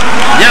wonder.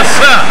 Yes,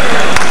 sir.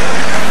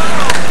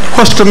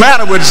 What's the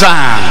matter with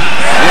Zion?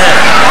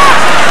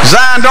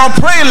 Zion don't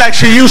pray like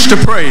she used to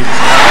pray.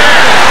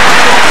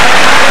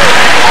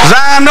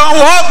 Zion don't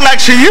walk like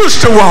she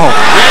used to walk.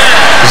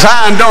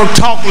 Zion don't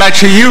talk like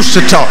she used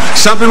to talk.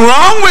 Something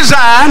wrong with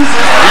Zion.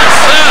 Yes,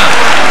 sir.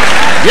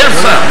 Yes,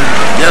 sir.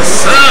 Yes,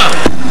 sir.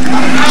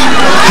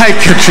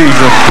 Thank you,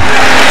 Jesus.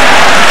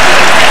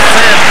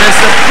 Say it,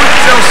 Bishop. Put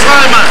your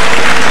sermon.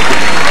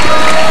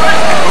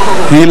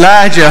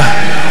 Elijah,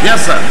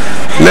 Yes, sir.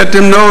 let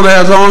them know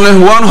there's only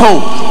one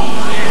hope.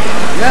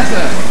 Yes,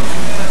 sir.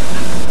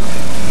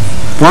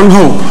 One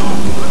hope.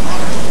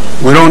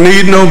 We don't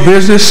need no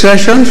business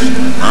sessions.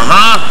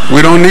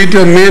 We don't need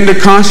to amend the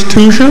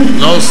Constitution.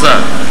 No, sir.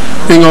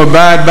 Ain't gonna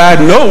abide by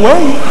it no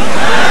way.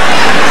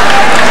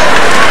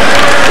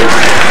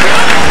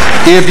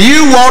 If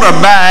you won't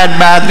abide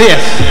by this,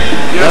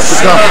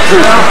 That's the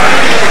Constitution.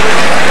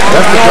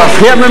 That's the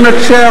Constitution. hear me, Mr.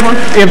 Chairman,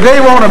 if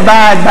they won't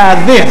abide by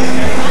this,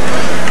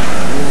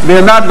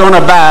 they're not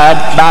gonna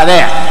abide by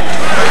that.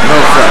 No,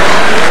 sir.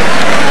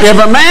 If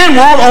a man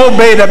won't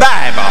obey the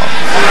Bible,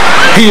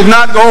 he's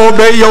not going to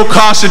obey your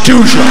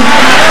Constitution.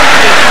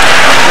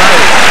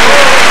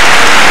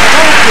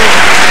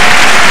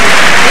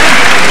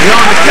 You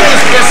on the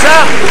case,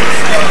 Bishop?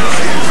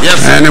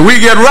 Yes, sir. And if we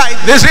get right,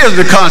 this is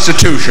the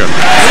Constitution.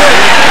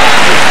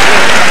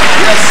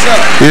 Yes, sir.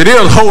 It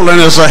is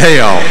holiness or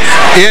hell,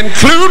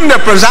 including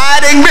the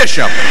presiding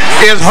bishop.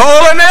 Is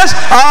holiness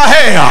or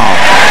hell?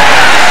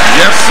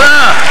 Yes,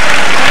 sir.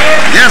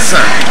 Yes,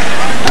 sir.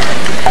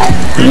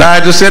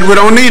 Elijah said we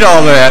don't need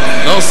all that.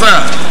 No, sir.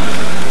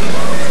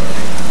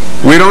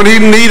 We don't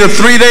even need a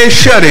 3-day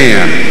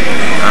shut-in.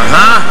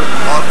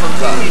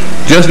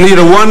 Just need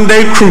a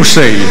 1-day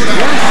crusade.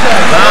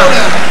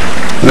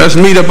 Let's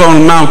meet up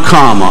on Mount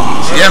Carmel.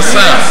 Yes,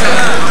 sir.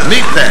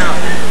 Meet that.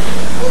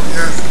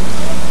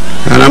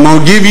 And I'm going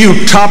to give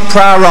you top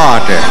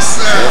priority. Yes,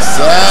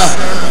 sir.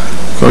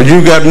 Because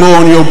you got more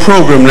on your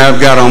program than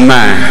I've got on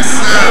mine.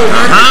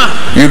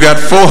 You got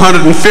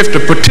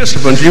 450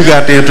 participants you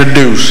got to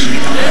introduce.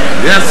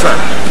 Yes, sir.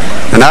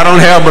 And I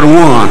don't have but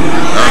one.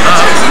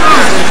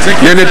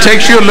 Then it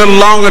takes you a little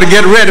longer to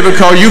get ready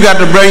because you got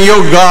to bring your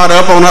God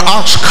up on an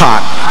ox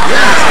cart.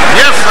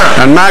 Yes,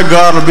 sir. And my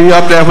God will be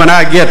up there when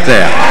I get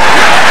there.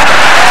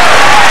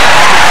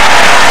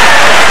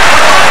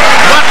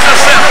 Watch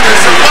yourself,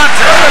 Bishop.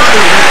 Watch it.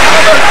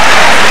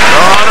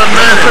 Lord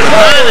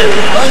Almighty.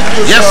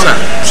 Yes, sir.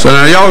 So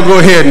now y'all go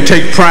ahead and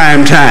take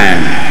prime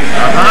time.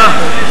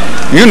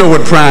 You know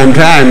what prime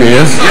time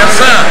is. Yes,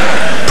 sir.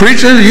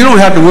 Preachers, you don't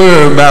have to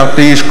worry about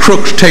these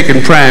crooks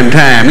taking prime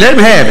time. Let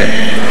them have it.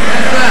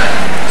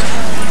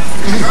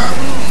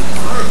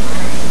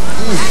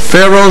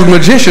 Pharaoh's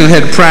magicians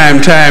had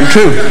prime time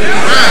too.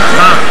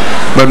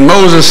 But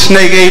Moses'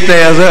 snake ate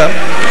theirs up.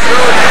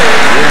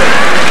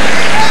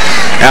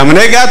 And when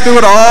they got through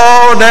with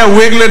all that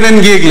wiggling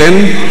and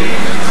giggling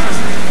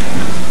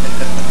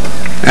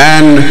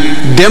and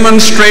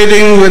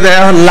demonstrating with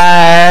their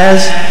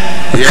lies,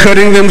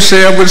 cutting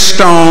themselves with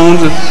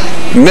stones,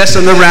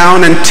 messing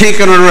around and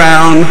tinkering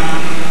around,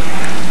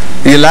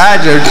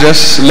 Elijah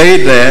just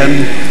laid there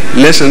and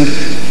listened.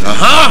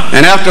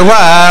 And after a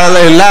while,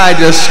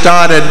 Elijah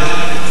started,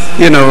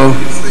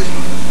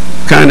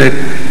 kind of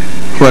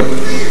what?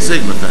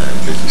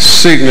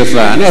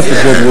 Signifying. That's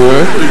a good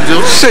word.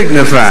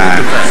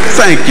 Signifying.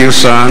 Thank you,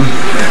 son.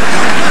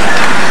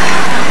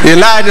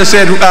 Elijah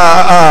said,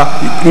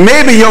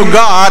 maybe your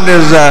God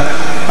is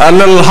a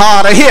little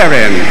hard of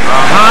hearing.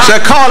 So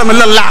call him a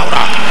little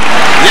louder.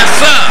 Yes,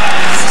 sir.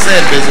 Say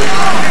it, Bishop.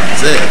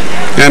 Say it.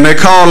 And they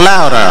called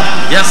louder.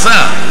 Yes,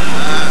 sir.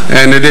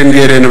 And they didn't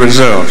get any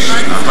results.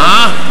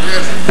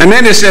 And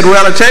then he said,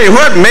 well, I tell you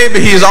what, maybe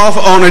he's off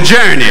on a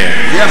journey.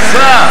 Yes,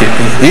 sir.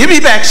 He'll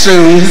be back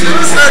soon.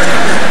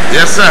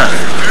 Yes, sir.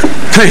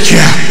 Thank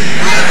you.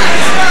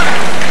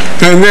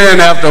 And then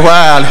after a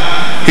while,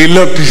 he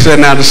looked, he said,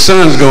 now the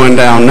sun's going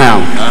down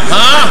now.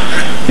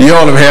 You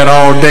all have had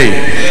all day.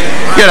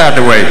 Get out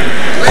the way.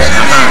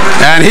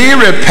 And he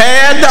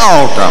repaired the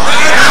altar.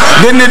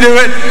 Didn't he do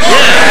it?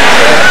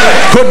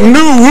 Put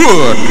new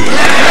wood.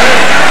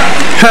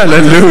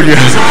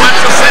 Hallelujah.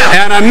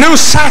 And a new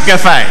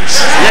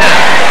sacrifice.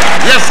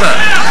 Yes, sir.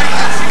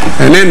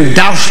 And then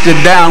doused it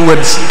down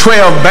with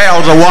 12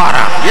 barrels of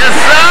water. Yes,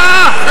 sir.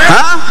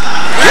 Huh?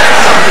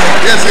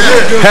 Yes,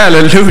 sir.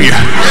 Hallelujah.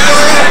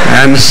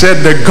 And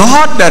said, the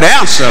God that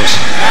answers,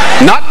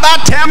 not by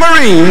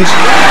tamarines,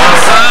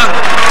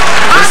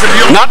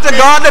 not the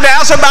God that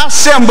answers by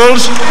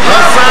cymbals,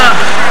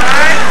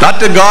 not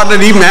the God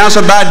that even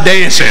answers by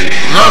dancing,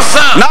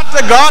 not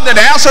the God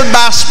that answers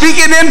by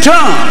speaking in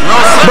tongues,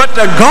 but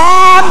the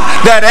God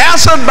that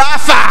answers by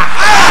fire.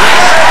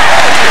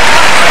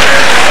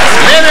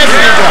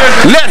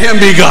 Let him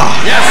be God.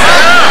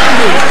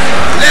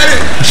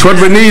 That's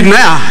what we need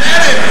now.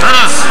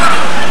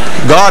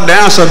 God to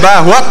answer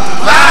by what?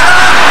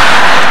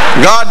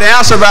 God to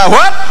answer by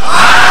what?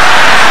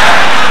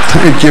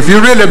 Thank you. If you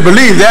really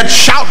believe that,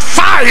 shout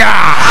fire!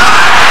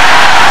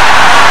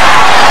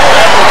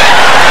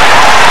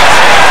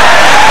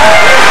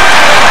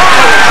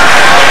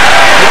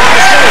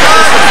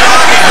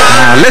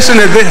 Now listen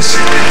to this.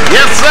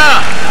 Yes, sir.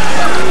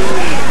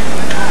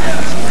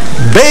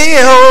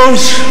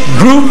 Baal's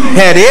group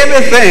had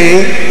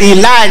everything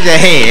Elijah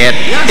had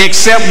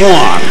except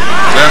one.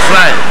 That's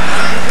right.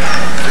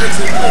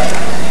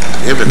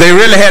 They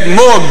really had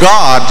more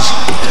gods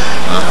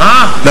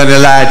than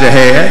Elijah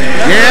had.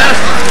 Yes.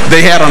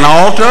 They had an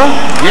altar.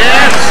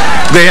 Yes.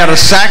 They had a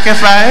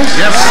sacrifice.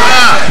 Yes,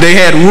 sir. They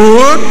had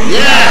wood.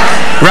 Yes.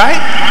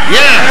 Right?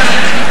 Yes.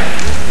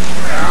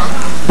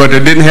 But they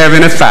didn't have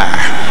any fire.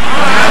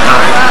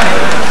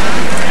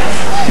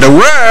 The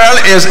world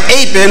is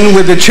aping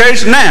with the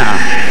church now.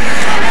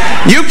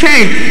 You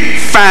can't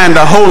find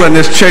a hole in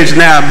this church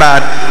now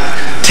about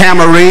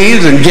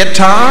tamarines and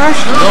guitars.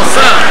 No,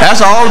 sir.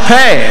 That's all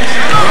past.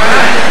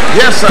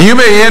 Yes, sir. You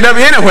may end up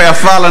anywhere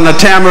following a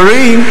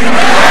tamarine.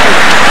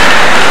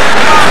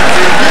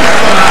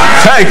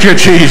 Thank you,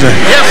 Jesus.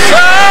 Yes,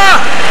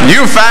 sir.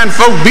 You find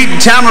folk beating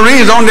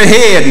tamarines on the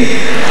head,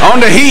 on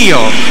the heel,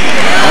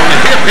 On the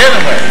hip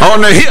anyway. on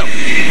the hip.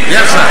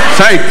 Yes, sir.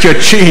 Thank you,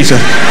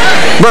 Jesus.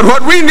 But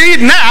what we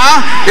need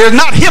now is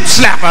not hip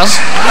slappers.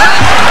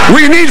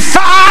 We need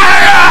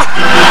fire.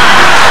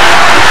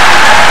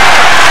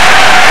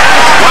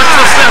 Watch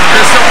yourself,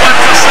 Bishop.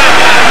 Watch yourself.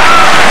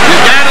 You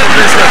got it,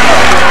 Bishop.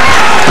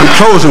 I'm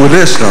closing with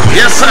this, though.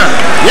 Yes, sir.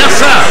 Yes,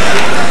 sir.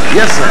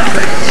 Yes, sir.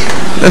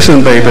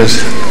 Listen,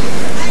 babies.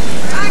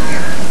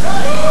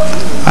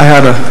 I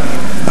had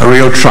a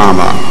real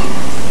trauma.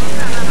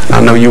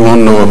 I know you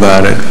won't know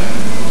about it.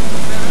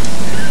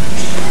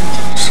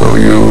 So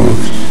you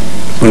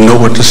will know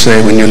what to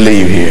say when you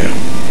leave here.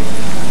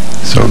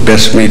 So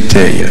best me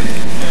tell you.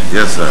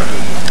 Yes, sir.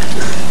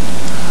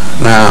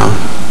 Now,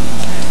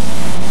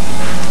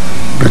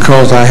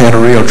 because I had a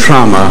real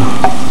trauma,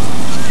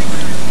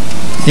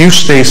 you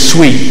stay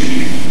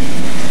sweet.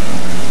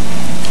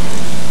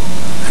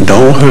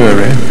 Don't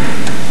hurry.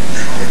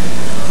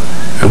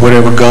 And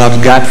whatever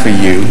God's got for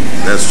you,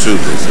 That's true,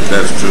 Bishop.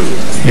 That's true.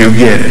 you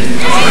get it.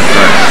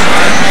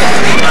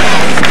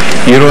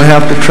 You don't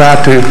have to try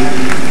to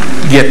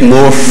get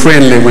more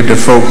friendly with the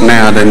folk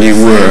now than you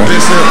were.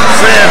 Bishop.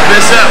 Say it,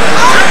 Bishop.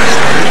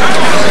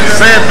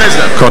 Say it,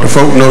 Bishop. Because the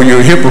folk know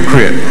you're a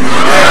hypocrite.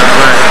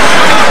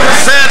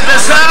 Say it,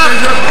 Bishop.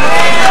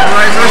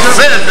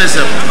 Say it,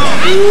 Bishop.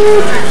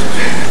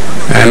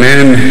 And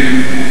then,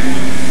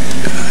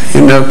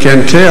 you never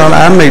can tell,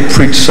 I may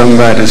preach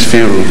somebody's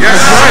funeral. Yes,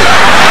 right.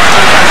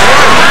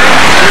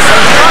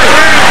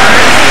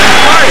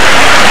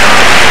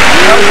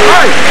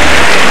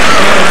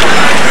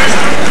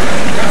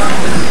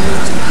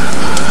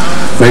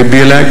 May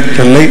be like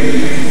the late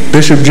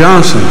Bishop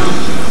Johnson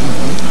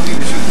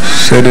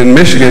said in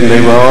Michigan. They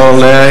were all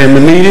there in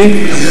the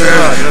meeting,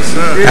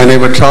 and they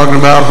were talking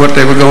about what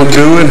they were going to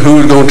do and who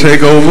was going to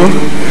take over,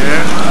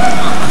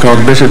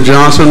 because Bishop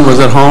Johnson was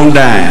at home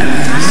dying.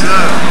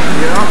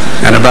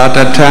 And about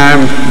that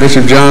time,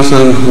 Bishop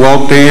Johnson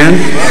walked in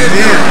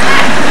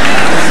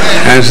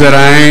and said,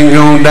 I ain't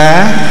going to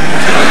die,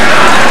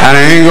 and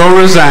I ain't going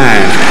to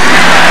resign.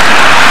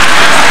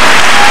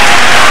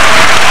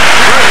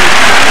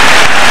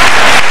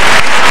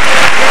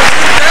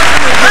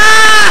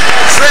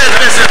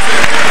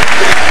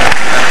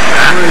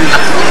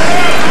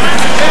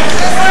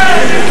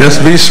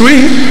 Just be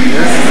sweet.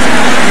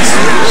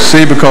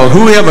 See, because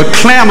whoever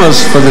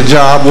clamors for the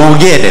job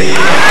won't get it.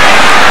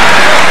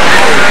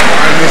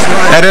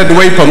 That is the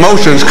way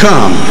promotions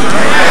come.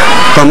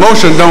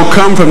 Promotions don't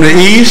come from the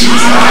east,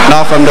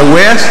 nor from the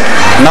west,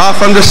 nor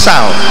from the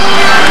south.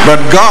 But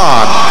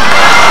God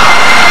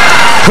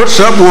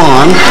puts up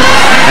one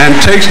and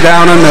takes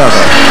down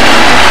another.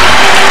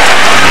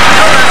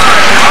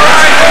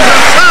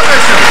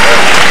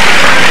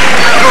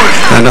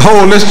 And to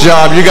hold this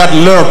job, you got to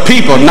love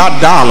people,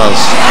 not dollars.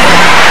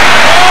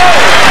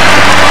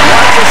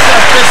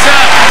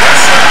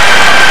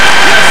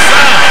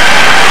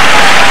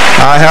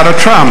 I had a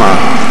trauma.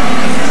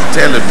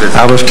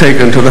 I was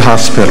taken to the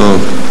hospital.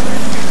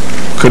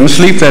 Couldn't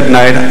sleep that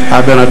night.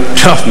 I've been a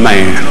tough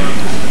man.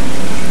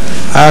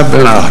 I've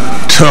been a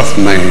tough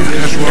man.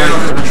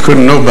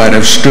 Couldn't nobody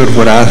have stood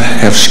what I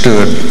have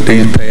stood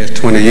these past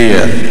 20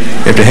 years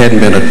if they hadn't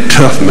been a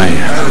tough man.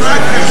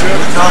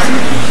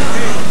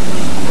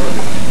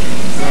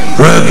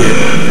 Rugged.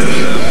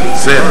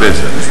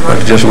 But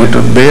I just went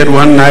to bed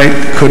one night,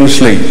 couldn't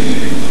sleep.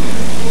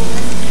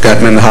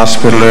 Got me in the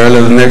hospital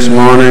early the next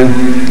morning.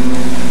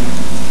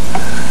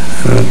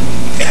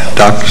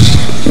 Doctors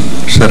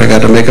said I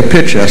got to make a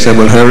picture. I said,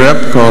 well, hurry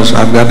up because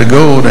I've got to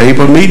go. The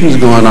April meeting's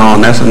going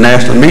on. That's a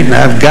national meeting.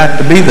 I've got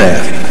to be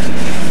there.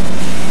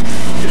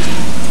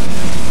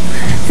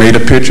 Made a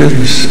picture.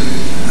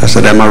 I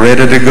said, am I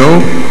ready to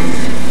go?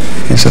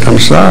 He said, I'm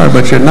sorry,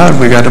 but you're not.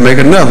 We got to make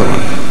another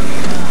one.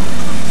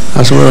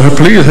 I said, well,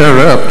 please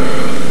hurry up.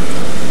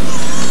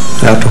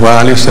 After a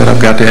while, he said, I've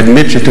got to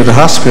admit you to the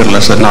hospital. I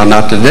said, no,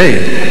 not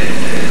today.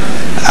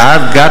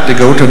 I've got to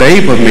go to the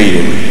April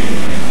meeting.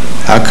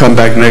 I'll come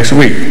back next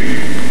week.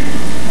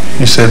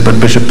 He said, but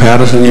Bishop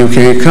Patterson, you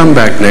can't come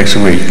back next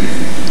week.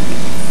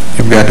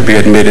 You've got to be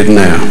admitted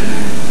now.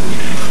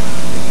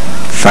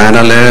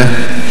 Finally,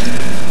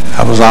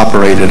 I was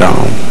operated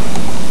on.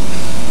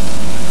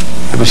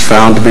 It was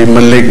found to be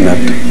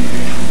malignant.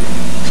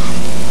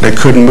 They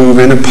couldn't move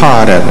any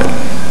part of it.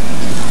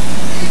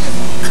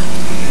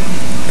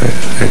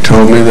 They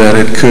told me that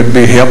it could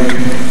be helped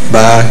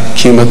by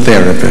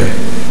chemotherapy.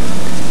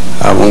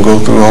 I won't go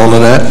through all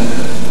of that.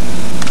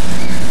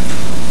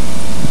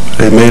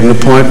 They made an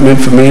appointment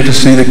for me to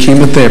see the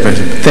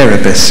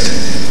chemotherapist.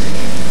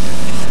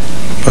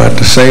 But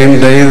the same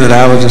day that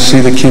I was to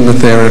see the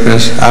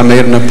chemotherapist, I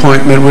made an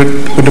appointment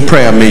with the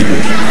prayer meeting.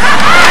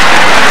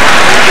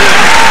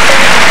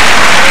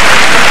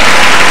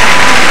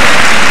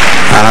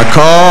 And I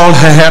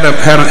had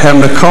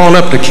him to call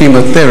up the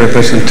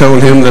chemotherapist and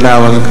told him that I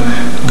was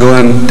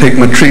going to take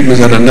my treatments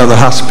at another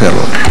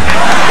hospital.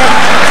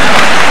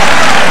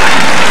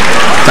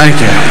 Thank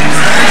you.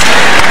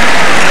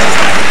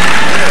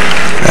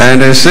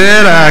 And they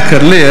said I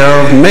could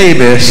live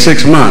maybe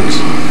 6 months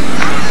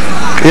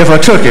if I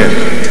took it.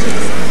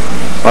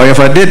 Or if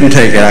I didn't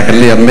take it, I could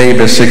live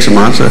maybe 6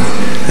 months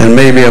and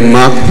maybe a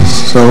month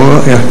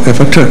so if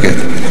I took it.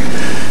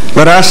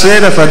 But I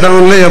said if I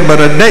don't live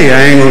but a day,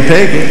 I ain't going to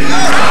take it.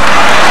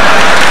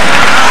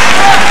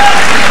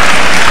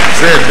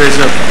 Said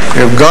Bishop,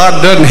 if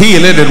God doesn't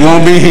heal it, it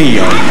won't be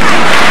healed.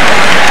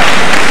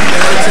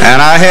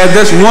 And I had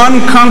this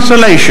one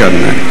consolation,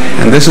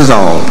 and this is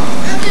all.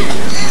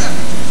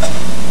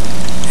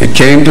 It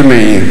came to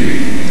me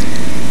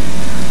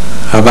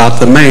about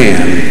the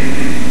man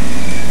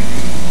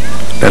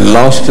that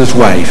lost his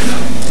wife,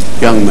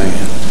 young man.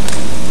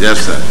 Yes,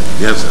 sir.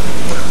 Yes, sir.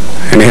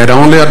 And he had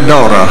only a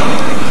daughter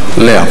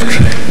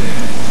left.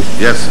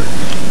 Yes, sir.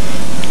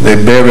 They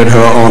buried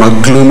her on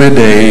a gloomy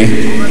day,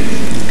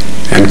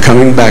 and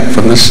coming back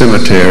from the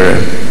cemetery,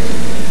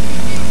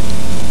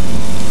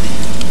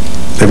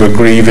 they were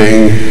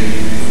grieving.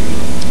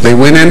 They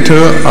went into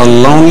a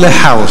lonely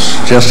house,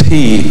 just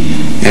he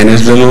and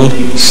his little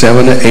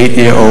 7 or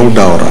 8-year-old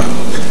daughter.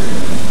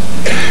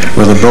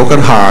 With a broken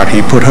heart,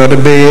 he put her to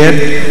bed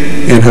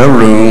in her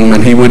room,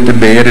 and he went to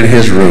bed in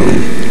his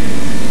room.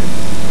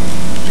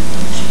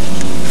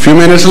 A few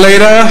minutes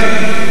later,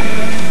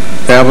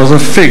 there was a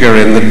figure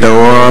in the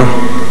door,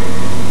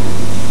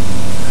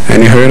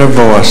 and he heard a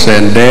voice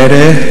saying,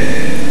 "Daddy,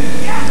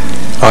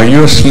 are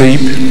you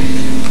asleep?"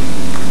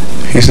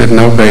 He said,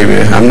 "No,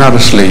 baby, I'm not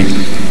asleep."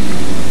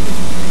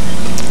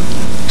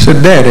 He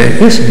said,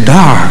 "Daddy, it's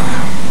dark,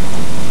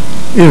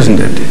 isn't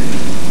it?"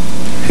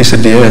 He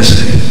said,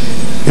 "Yes,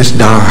 it's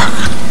dark."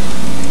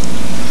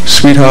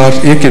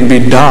 "Sweetheart, it can be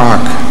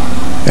dark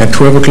at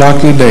 12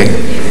 o'clock in the day."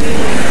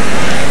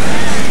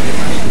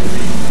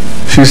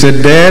 She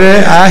said,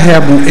 "Daddy, I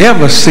haven't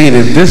ever seen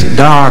it this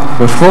dark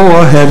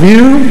before, have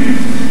you?"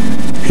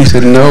 He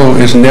said, "No,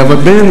 it's never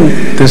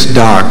been this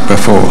dark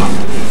before."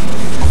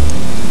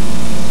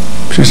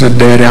 She said,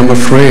 "Daddy, I'm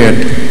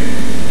afraid.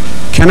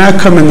 Can I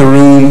come in the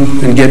room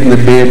and get in the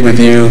bed with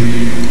you?"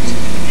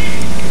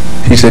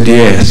 He said,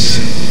 "Yes."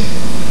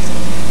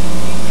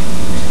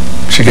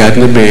 She got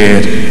in the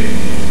bed.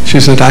 She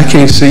said, "I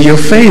can't see your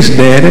face,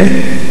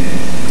 Daddy.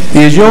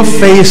 Is your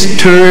face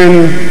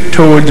turned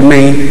towards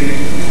me?"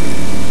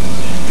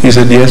 He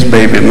said, "Yes,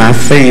 baby, my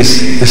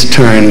face is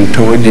turned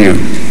toward you."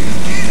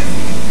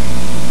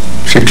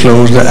 She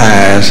closed her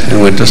eyes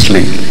and went to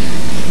sleep.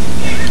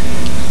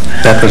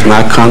 That was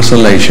my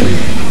consolation.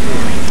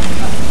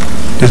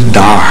 It's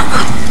dark.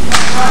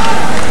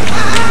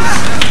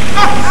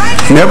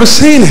 Never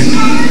seen it.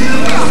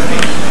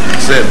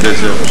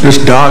 It's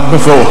dark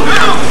before.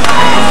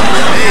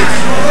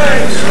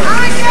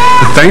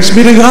 But thanks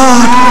be to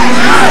God.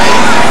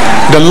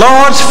 The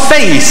Lord's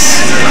face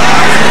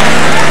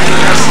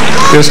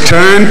is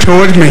turned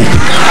towards me.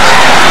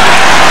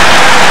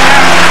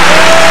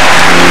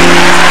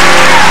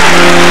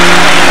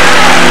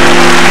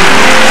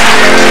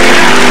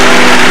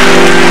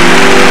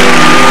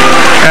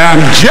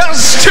 time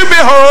just to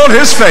behold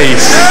his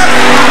face.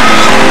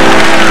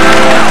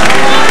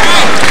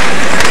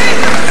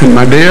 And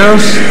my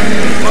dears,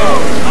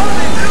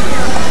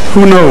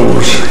 who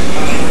knows?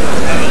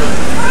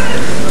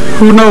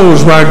 Who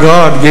knows why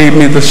God gave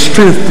me the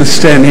strength to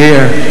stand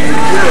here,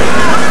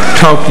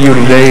 talk to you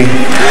today.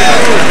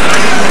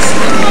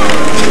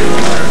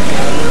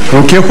 I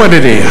don't care what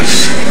it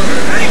is.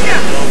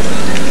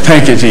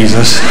 Thank you,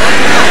 Jesus.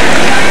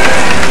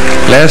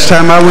 Last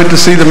time I went to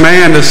see the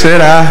man that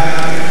said I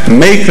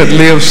could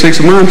live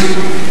 6 months,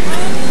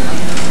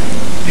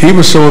 he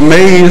was so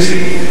amazed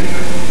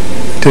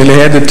till he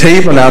had the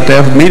table out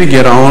there for me to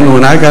get on.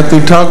 When I got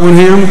through talking with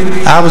him,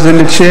 I was in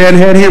the chair and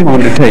had him on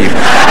the table.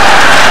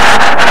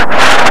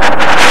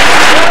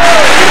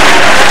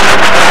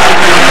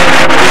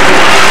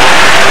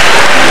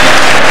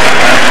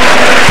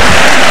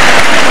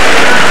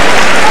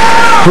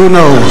 Who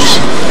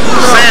knows?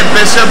 Say it,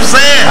 Bishop,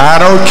 say it. I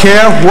don't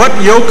care what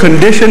your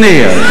condition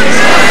is.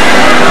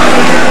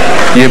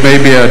 You may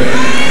be a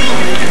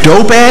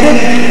dope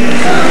addict.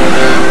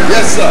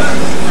 Yes, sir.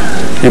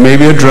 You may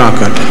be a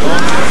drunkard.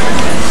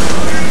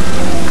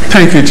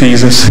 Thank you,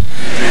 Jesus.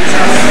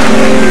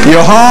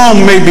 Your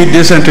home may be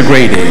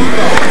disintegrated.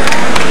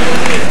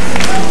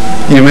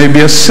 You may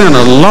be a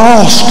sinner,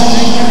 lost.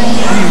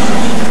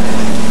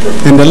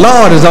 And the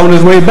Lord is on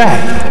his way back.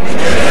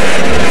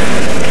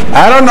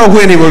 I don't know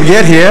when he will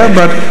get here,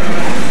 but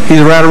he's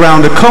right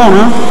around the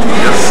corner.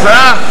 Yes,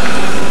 sir.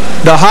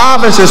 The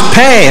harvest is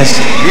past,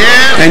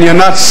 Yeah. and you're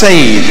not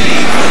saved.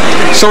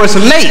 So it's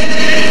late.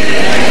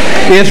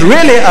 It's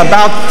really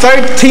about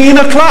 13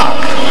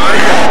 o'clock.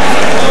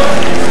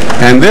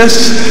 And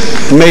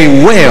this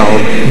may well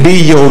be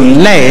your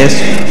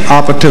last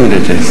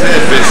opportunity. Say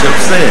it, Bishop,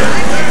 say it.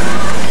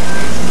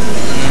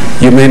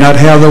 You may not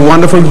have the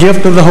wonderful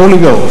gift of the Holy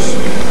Ghost.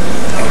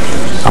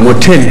 I'm going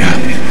to tell you,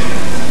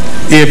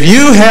 if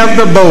you have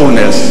the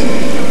boldness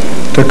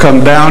to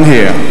come down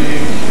here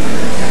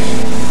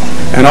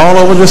and all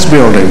over this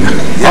building,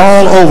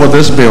 all over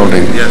this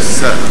building, Yes,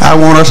 sir. I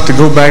want us to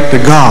go back to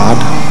God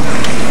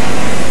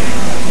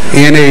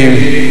in a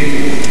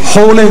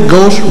Holy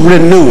Ghost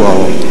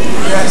renewal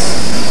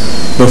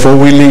before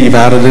we leave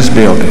out of this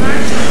building.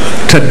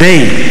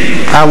 Today,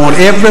 I want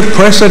every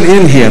person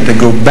in here to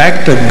go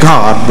back to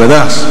God with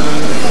us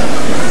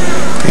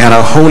in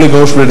a Holy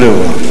Ghost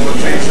renewal.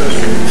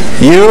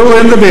 You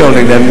in the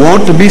building that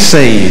want to be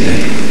saved,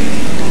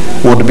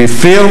 want to be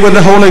filled with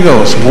the Holy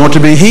Ghost, want to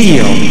be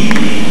healed,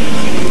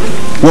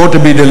 want to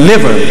be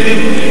delivered,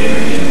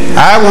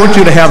 I want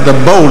you to have the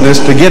boldness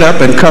to get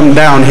up and come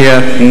down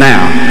here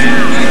now.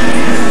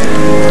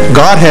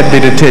 God had me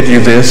to tell you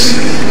this.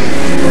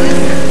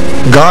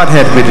 God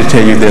had me to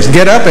tell you this.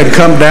 Get up and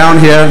come down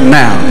here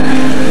now.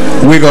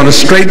 We're going to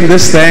straighten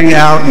this thing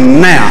out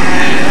now.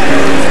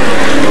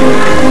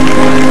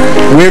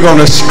 We're going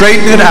to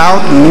straighten it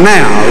out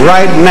now,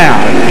 right now.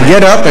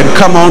 Get up and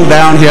come on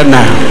down here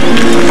now.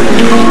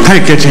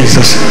 Thank you,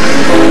 Jesus.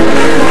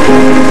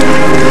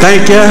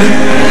 Thank you.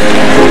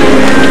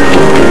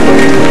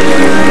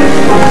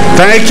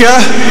 Thank you.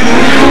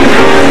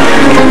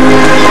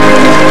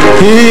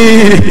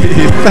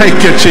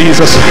 Thank you,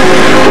 Jesus.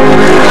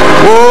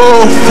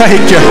 Oh,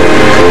 thank you.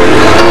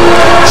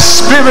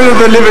 Spirit of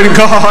the living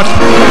God.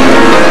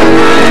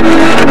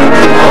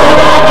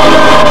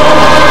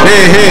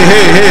 Hey, hey,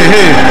 hey, hey,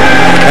 hey.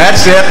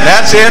 That's it,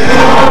 that's it.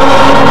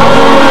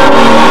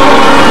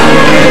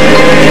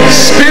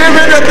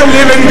 Spirit of the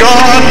living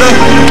God.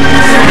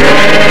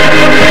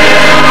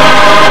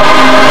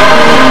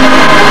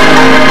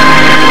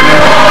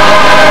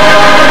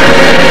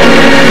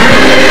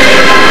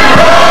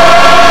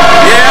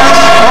 Yes,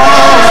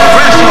 oh,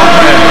 fresh on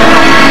that.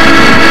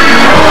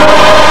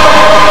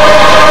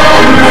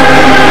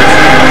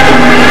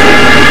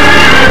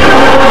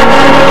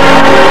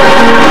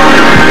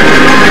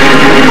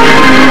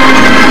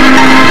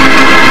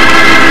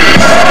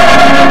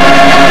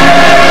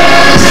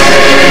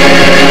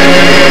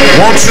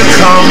 Won't you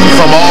come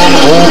from all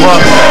over?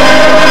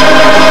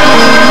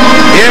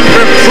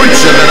 Every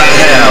preacher that I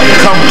have,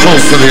 come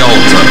close to the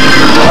altar.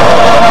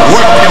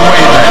 Work your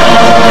way there.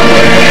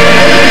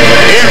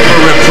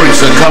 Every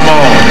preacher, come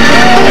on.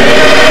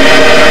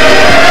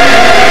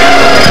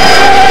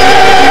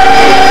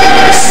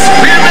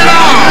 Spirit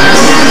on.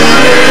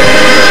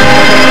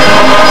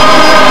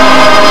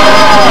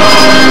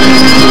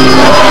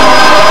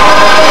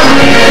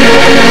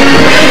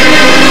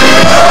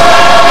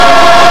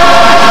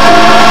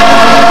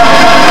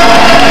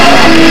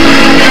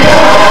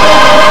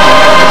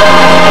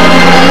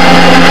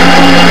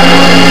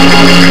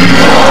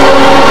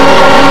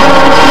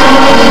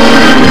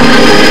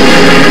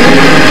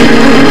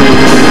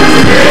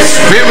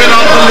 Spirit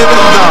of the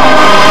living God.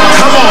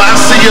 Come on, I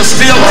see you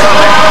still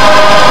coming.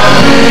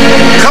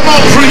 Come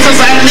on, preachers,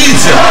 I need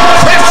you.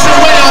 Press your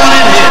way on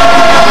in here.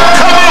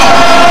 Come on.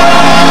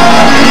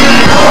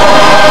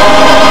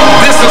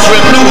 This is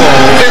renewal.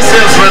 This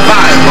is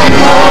revival.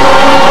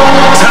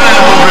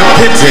 Time of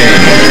repenting.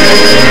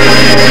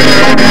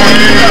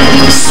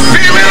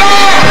 Spirit on.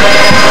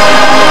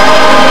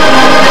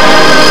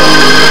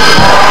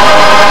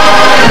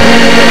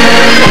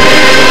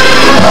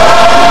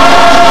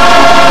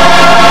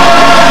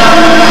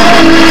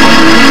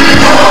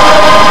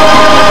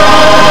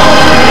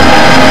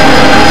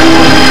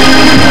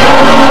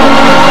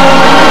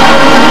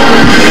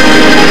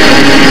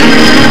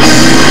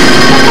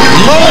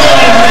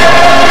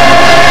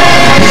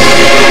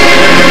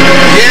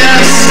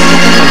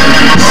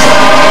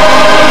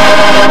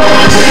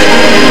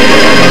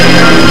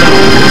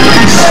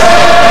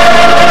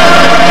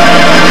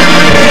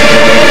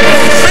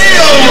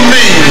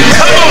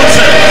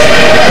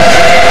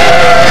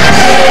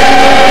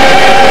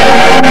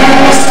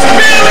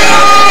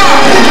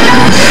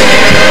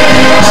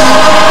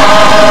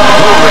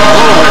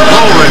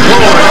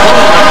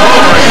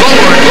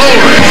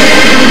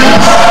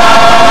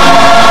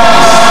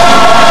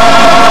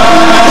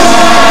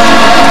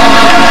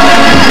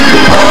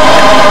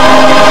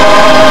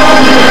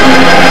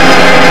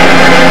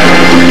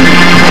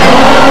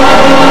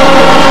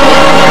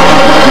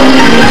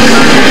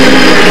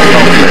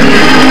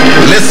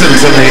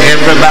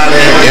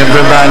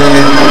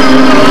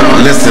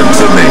 listen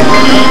to me.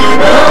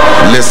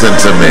 Listen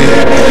to me.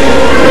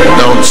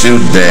 Don't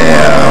you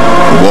dare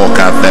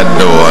walk out that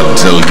door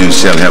until you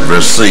shall have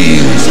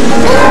received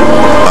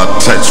a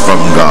touch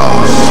from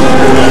God.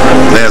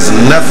 There's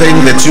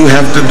nothing that you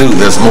have to do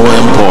that's more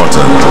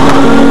important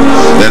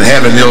than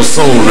having your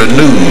soul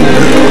renewed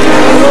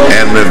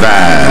and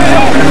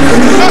revived.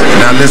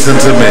 Now listen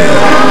to me.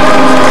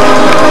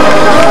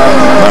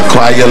 Now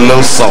cry a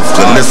little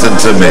softer. Listen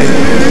to me.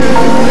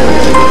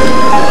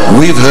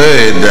 We've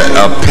heard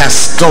a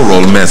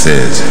pastoral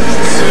message.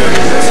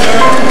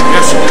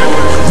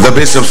 The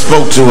bishop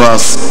spoke to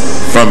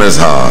us from his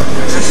heart.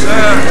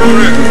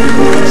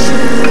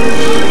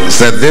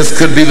 Said this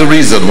could be the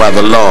reason why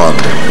the Lord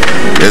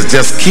is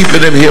just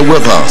keeping him here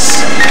with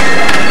us.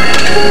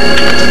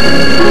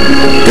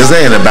 Is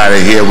there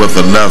anybody here with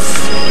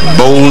enough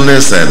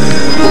boldness and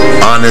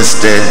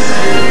honesty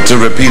to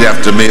repeat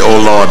after me, oh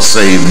Lord,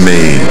 save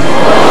me?